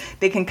 and like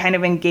they can kind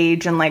of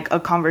engage in like a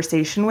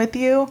conversation with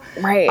you.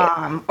 Right.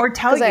 Or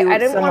tell you. I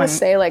didn't want someone- to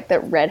say like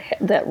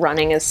that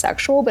running is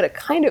sexual, but it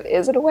kind of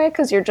is in a way,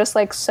 because you're just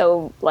like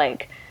so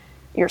like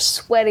you're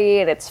sweaty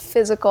and it's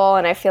physical,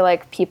 and I feel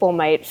like people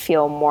might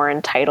feel more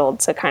entitled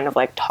to kind of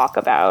like talk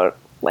about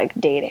like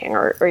dating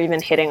or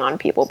even hitting on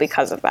people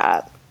because of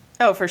that.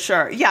 Oh, for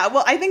sure. Yeah.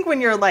 Well, I think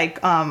when you're like,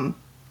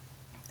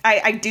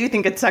 I do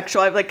think it's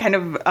sexual. I've like kind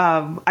of,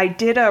 I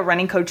did a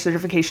running coach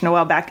certification a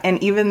while back,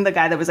 and even the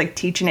guy that was like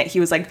teaching it, he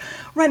was like,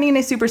 running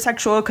is super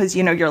sexual because,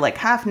 you know, you're like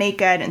half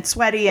naked and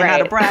sweaty and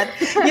out of breath,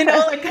 you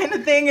know, like kind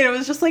of thing. And it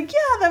was just like,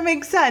 yeah, that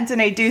makes sense.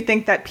 And I do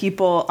think that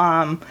people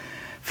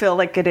feel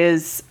like it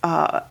is,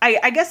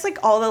 I guess like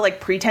all the like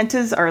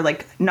pretenses are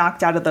like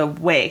knocked out of the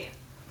way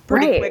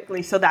pretty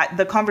quickly, so that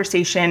the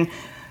conversation,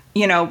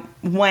 you know,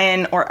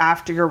 when or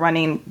after you're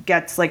running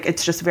gets like,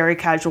 it's just very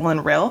casual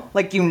and real.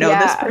 Like, you know,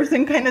 this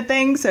person kind of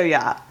thing. So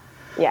yeah.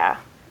 Yeah.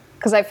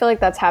 Because I feel like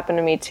that's happened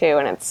to me too.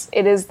 And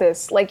it is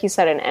this, like you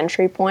said, an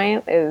entry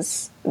point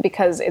is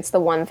because it's the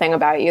one thing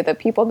about you that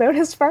people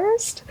notice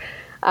first.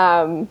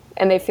 And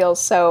they feel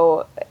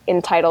so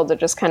entitled to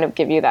just kind of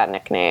give you that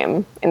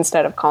nickname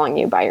instead of calling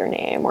you by your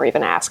name or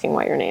even asking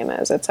what your name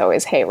is. It's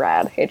always, hey,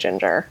 Red, hey,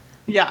 Ginger.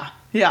 Yeah.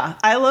 Yeah.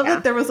 I love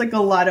that there was like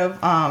a lot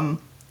of,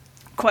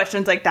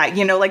 questions like that,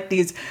 you know, like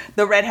the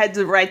redheads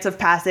rites of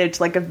passage,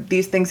 like if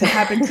these things have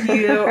happened to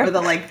you, or the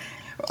like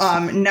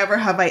never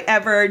have I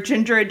ever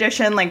Ginger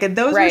edition, like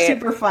those are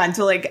super fun.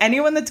 So like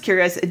anyone that's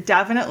curious, it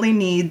definitely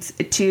needs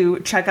to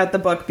check out the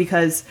book,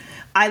 because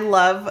I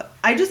love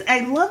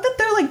that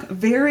they're like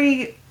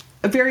very,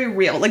 very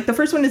real. Like the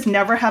first one is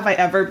never have I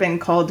ever been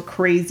called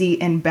crazy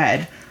in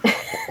bed,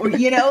 or,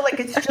 you know, like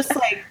it's just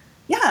like,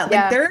 yeah,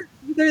 like they're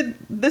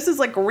this is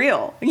like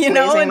real, you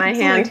know, and my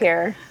hand like,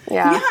 here.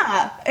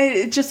 Yeah.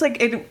 It just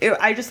like,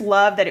 I just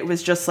love that it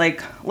was just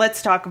like,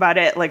 let's talk about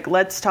it. Like,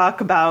 let's talk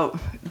about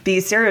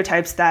these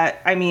stereotypes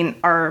that, I mean,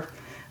 are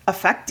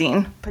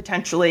affecting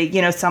potentially,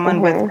 you know,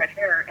 someone with red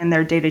hair in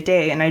their day to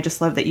day. And I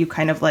just love that you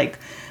kind of like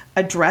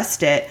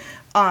addressed it.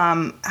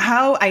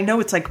 How, I know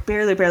it's like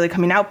barely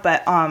coming out,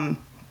 but,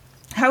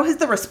 how has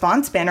the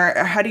response been,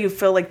 or how do you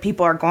feel like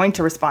people are going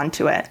to respond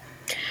to it?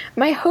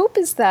 My hope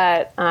is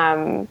that,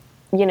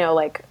 you know,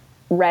 like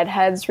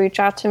redheads reach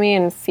out to me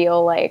and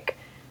feel like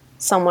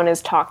someone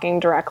is talking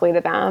directly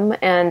to them.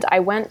 And I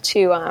went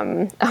to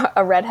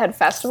a redhead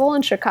festival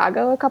in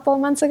Chicago a couple of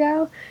months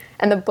ago,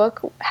 and the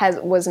book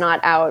was not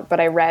out, but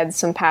I read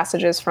some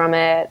passages from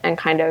it and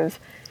kind of,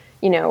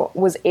 you know,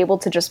 was able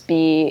to just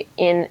be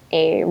in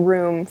a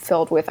room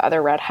filled with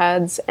other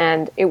redheads.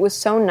 And it was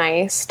so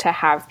nice to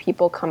have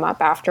people come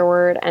up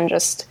afterward and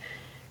just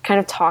kind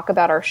of talk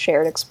about our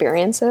shared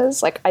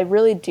experiences. Like, I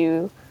really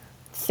do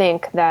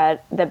think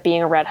that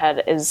being a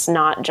redhead is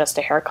not just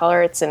a hair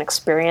color, it's an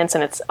experience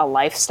and it's a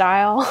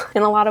lifestyle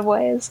in a lot of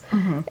ways.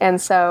 And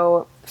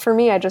so for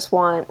me, I just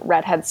want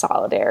redhead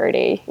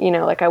solidarity. You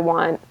know, like I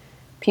want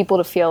people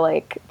to feel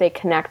like they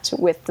connect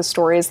with the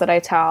stories that I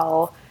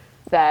tell,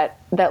 that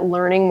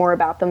learning more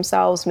about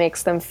themselves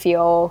makes them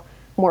feel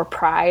more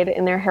pride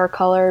in their hair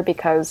color.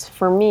 Because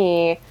for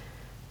me,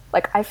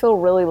 like, I feel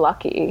really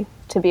lucky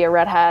to be a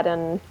redhead,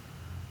 and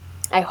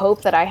I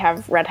hope that I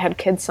have redhead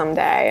kids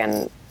someday.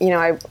 And, you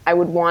know, I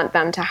would want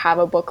them to have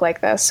a book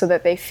like this so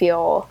that they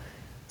feel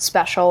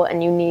special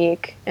and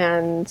unique,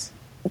 and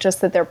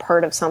just that they're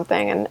part of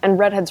something. And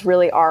redheads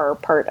really are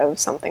part of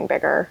something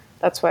bigger.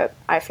 That's what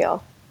I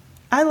feel.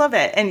 I love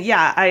it. And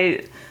yeah,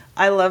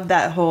 I love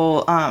that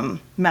whole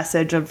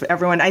message of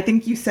everyone. I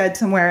think you said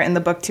somewhere in the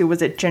book too,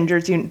 was it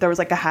Gingers? There was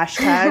like a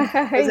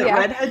hashtag. Was it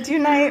Redheads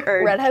Unite?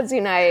 Or Redheads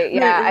Unite.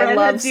 Yeah, I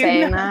love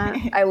saying that.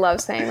 I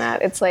love saying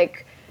that. It's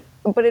like,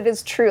 but it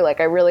is true. Like,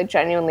 I really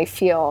genuinely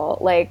feel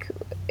like,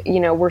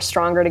 you know, we're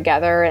stronger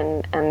together,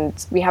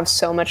 and we have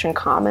so much in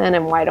common.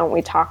 And why don't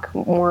we talk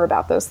more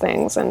about those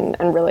things and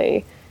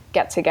really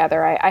get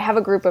together? I have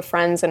a group of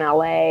friends in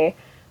LA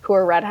who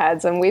are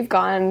redheads, and we've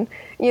gone,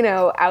 you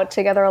know, out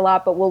together a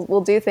lot, but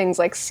we'll do things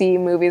like see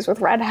movies with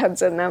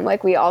redheads in them.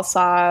 Like, we all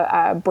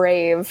saw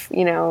Brave,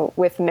 you know,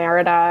 with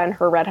Merida and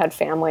her redhead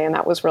family, and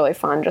that was really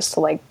fun just to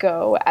like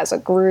go as a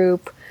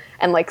group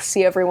and like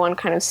see everyone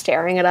kind of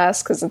staring at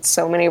us because it's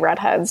so many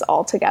redheads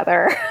all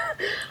together.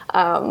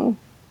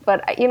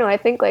 But, you know, I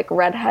think like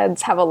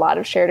redheads have a lot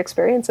of shared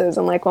experiences,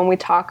 and like when we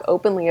talk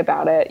openly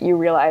about it, you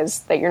realize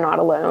that you're not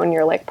alone.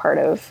 You're like part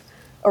of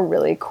a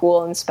really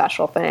cool and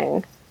special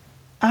thing.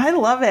 I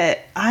love it.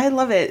 I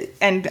love it.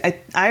 And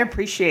I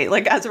appreciate,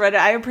 like, as a Reddit,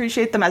 I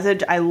appreciate the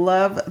message. I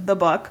love the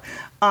book.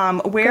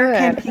 Where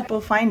can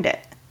people find it?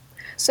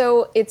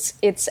 So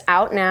it's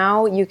out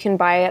now. You can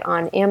buy it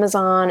on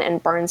Amazon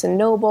and Barnes &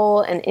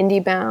 Noble and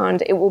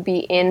IndieBound. It will be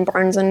in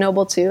Barnes &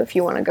 Noble too if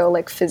you want to go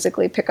like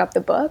physically pick up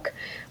the book.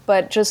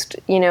 But just,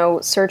 you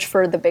know, search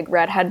for The Big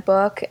Redhead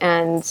Book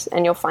and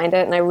you'll find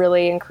it. And I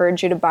really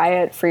encourage you to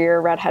buy it for your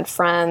redhead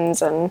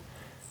friends and,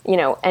 you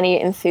know,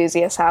 any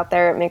enthusiasts out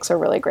there. It makes a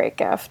really great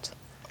gift.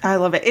 I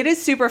love it. It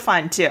is super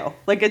fun too.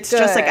 Like it's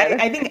just like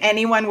I think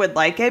anyone would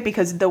like it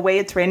because the way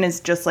it's written is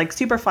just like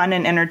super fun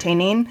and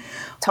entertaining.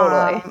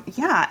 Totally.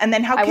 Yeah. And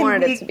then I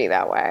wanted it to be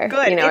that way.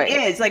 Good. It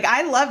is. Like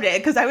I loved it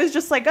because I was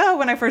just like, oh,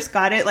 when I first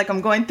got it, like I'm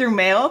going through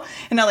mail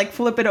and I like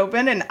flip it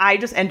open and I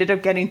just ended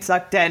up getting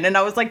sucked in and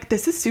I was like,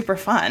 this is super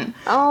fun.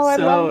 Oh, I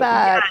love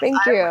that.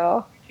 Thank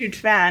you. Huge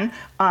fan.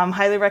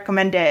 Highly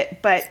recommend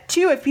it. But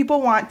too, if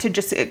people want to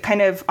just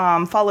kind of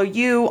follow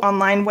you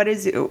online,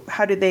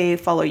 how do they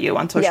follow you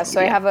on social media? So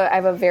I have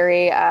a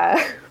very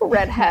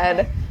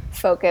redhead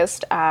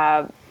focused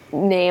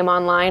name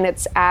online.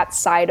 It's at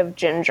Side of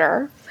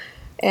Ginger.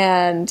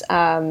 And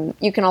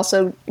you can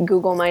also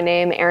Google my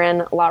name,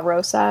 Erin La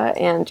Rosa,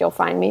 and you'll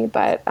find me.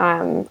 But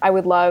I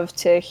would love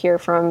to hear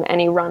from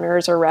any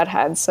runners or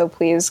redheads. So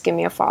please give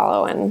me a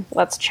follow and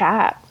let's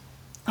chat.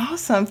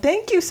 Awesome.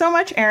 Thank you so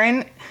much,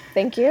 Erin.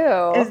 Thank you.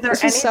 Is there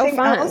anything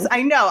else?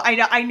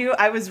 I knew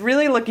I was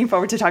really looking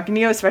forward to talking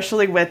to you,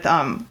 especially with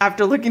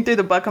after looking through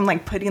the book, I'm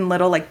like putting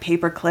little like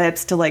paper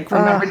clips to like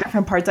remember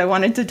different parts I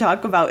wanted to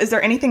talk about. Is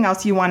there anything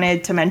else you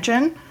wanted to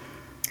mention?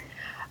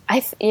 I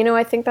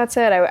think that's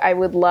it. I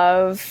would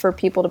love for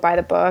people to buy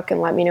the book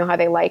and let me know how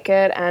they like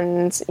it.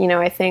 And,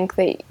 I think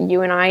that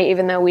you and I,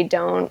 even though we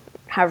don't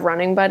have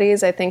running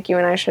buddies, I think you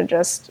and I should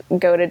just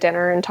go to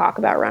dinner and talk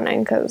about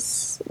running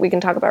because we can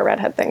talk about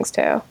redhead things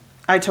too.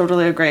 I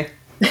totally agree.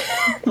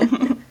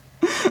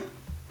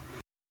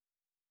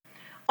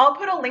 I'll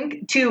put a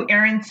link to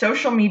Erin's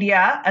social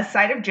media, A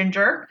Side of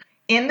Ginger,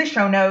 in the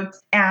show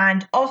notes.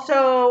 And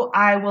also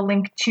I will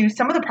link to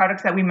some of the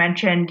products that we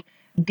mentioned,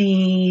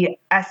 the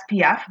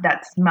SPF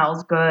that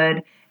smells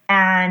good,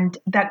 and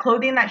that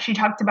clothing that she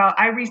talked about.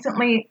 I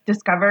recently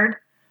discovered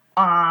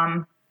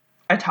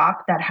a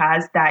top that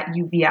has that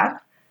UVF.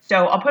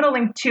 So I'll put a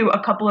link to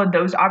a couple of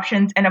those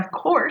options. And of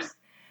course,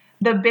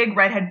 the Big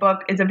Redhead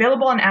book is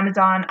available on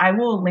Amazon. I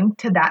will link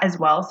to that as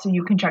well so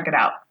you can check it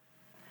out.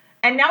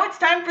 And now it's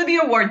time for the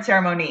award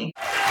ceremony.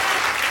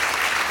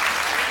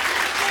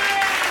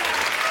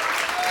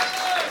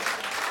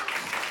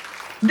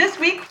 This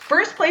week,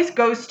 first place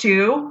goes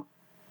to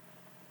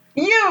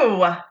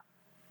you.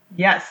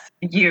 Yes,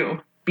 you,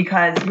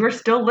 because you're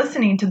still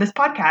listening to this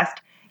podcast,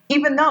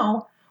 even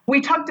though we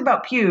talked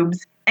about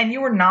pubes and you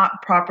were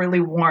not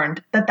properly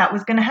warned that that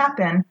was going to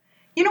happen.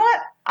 You know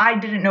what? I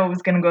didn't know it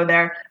was going to go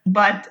there,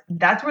 but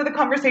that's where the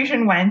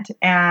conversation went.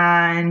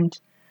 And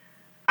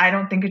I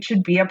don't think it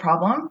should be a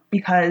problem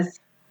because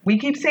we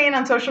keep saying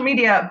on social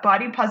media,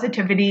 body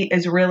positivity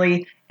is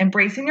really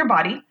embracing your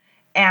body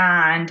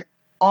and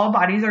all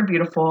bodies are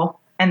beautiful.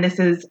 And this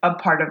is a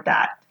part of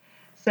that.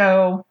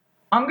 So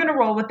I'm going to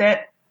roll with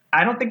it.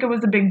 I don't think it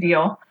was a big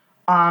deal.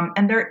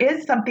 And there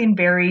is something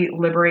very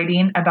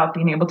liberating about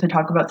being able to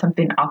talk about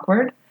something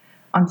awkward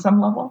on some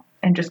level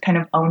and just kind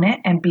of own it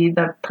and be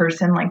the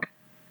person, like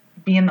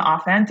be in the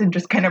offense and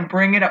just kind of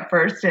bring it up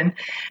first and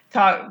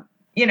talk,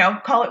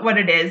 call it what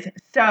it is.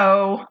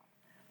 So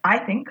I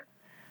think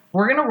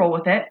we're going to roll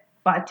with it,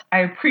 but I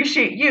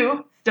appreciate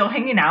you still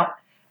hanging out.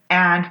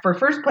 And for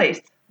first place,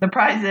 the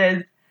prize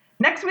is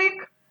next week.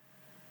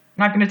 I'm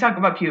not going to talk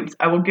about pubes.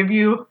 I will give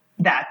you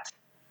that.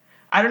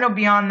 I don't know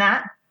beyond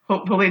that.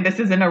 Hopefully this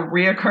isn't a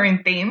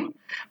reoccurring theme,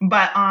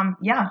 but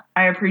I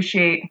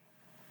appreciate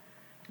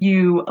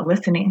you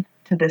listening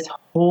to this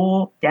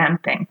whole damn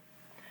thing.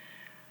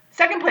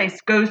 Second place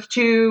goes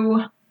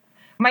to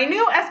my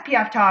new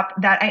SPF top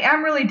that I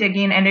am really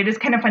digging, and it is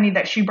kind of funny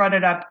that she brought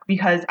it up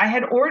because I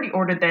had already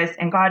ordered this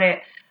and got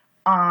it,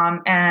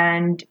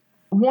 and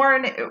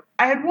I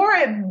had worn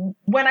it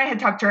when I had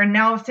talked to her, and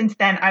now since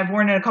then I've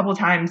worn it a couple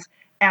times.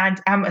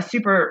 And I'm a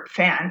super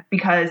fan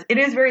because it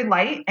is very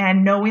light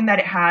and knowing that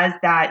it has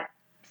that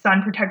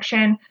sun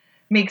protection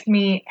makes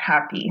me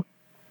happy.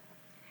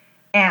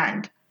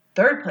 And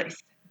third place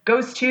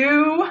goes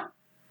to,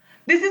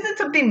 this isn't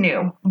something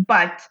new,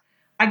 but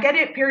I get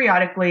it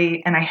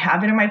periodically and I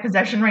have it in my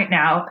possession right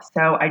now.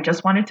 So I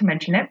just wanted to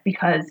mention it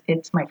because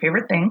it's my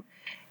favorite thing,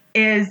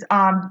 is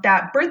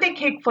that birthday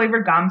cake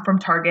flavored gum from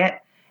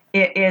Target.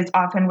 It is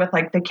often with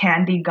like the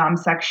candy gum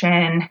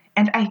section.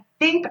 And I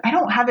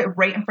don't have it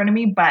right in front of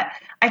me, but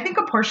I think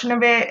a portion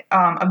of it,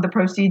 of the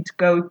proceeds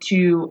go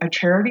to a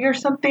charity or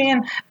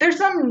something. There's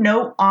some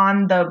note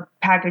on the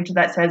package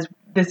that says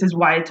this is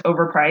why it's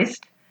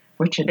overpriced,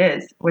 which it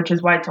is, which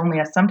is why it's only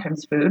a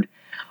sometimes food.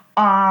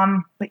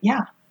 But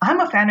yeah, I'm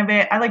a fan of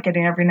it. I like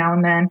getting it every now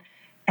and then.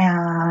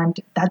 And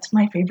that's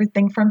my favorite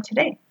thing from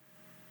today.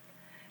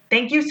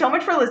 Thank you so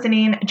much for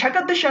listening. Check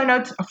out the show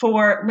notes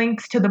for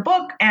links to the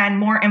book and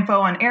more info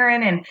on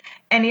Erin and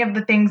any of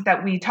the things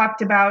that we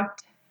talked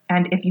about.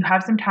 And if you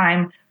have some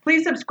time,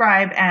 please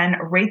subscribe and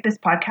rate this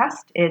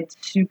podcast. It's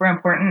super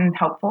important and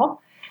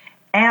helpful.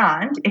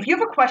 And if you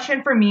have a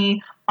question for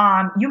me,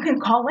 you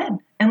can call in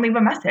and leave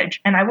a message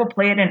and I will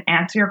play it and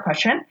answer your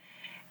question.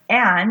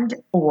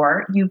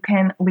 Or you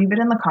can leave it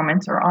in the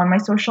comments or on my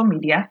social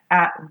media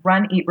at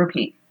Run, Eat,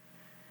 Repeat.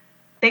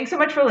 Thanks so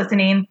much for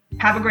listening.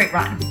 Have a great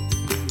run.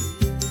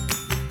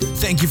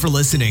 Thank you for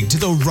listening to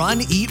the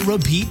Run, Eat,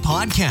 Repeat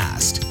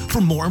podcast.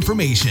 For more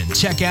information,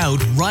 check out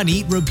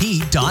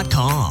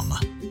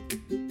runeatrepeat.com.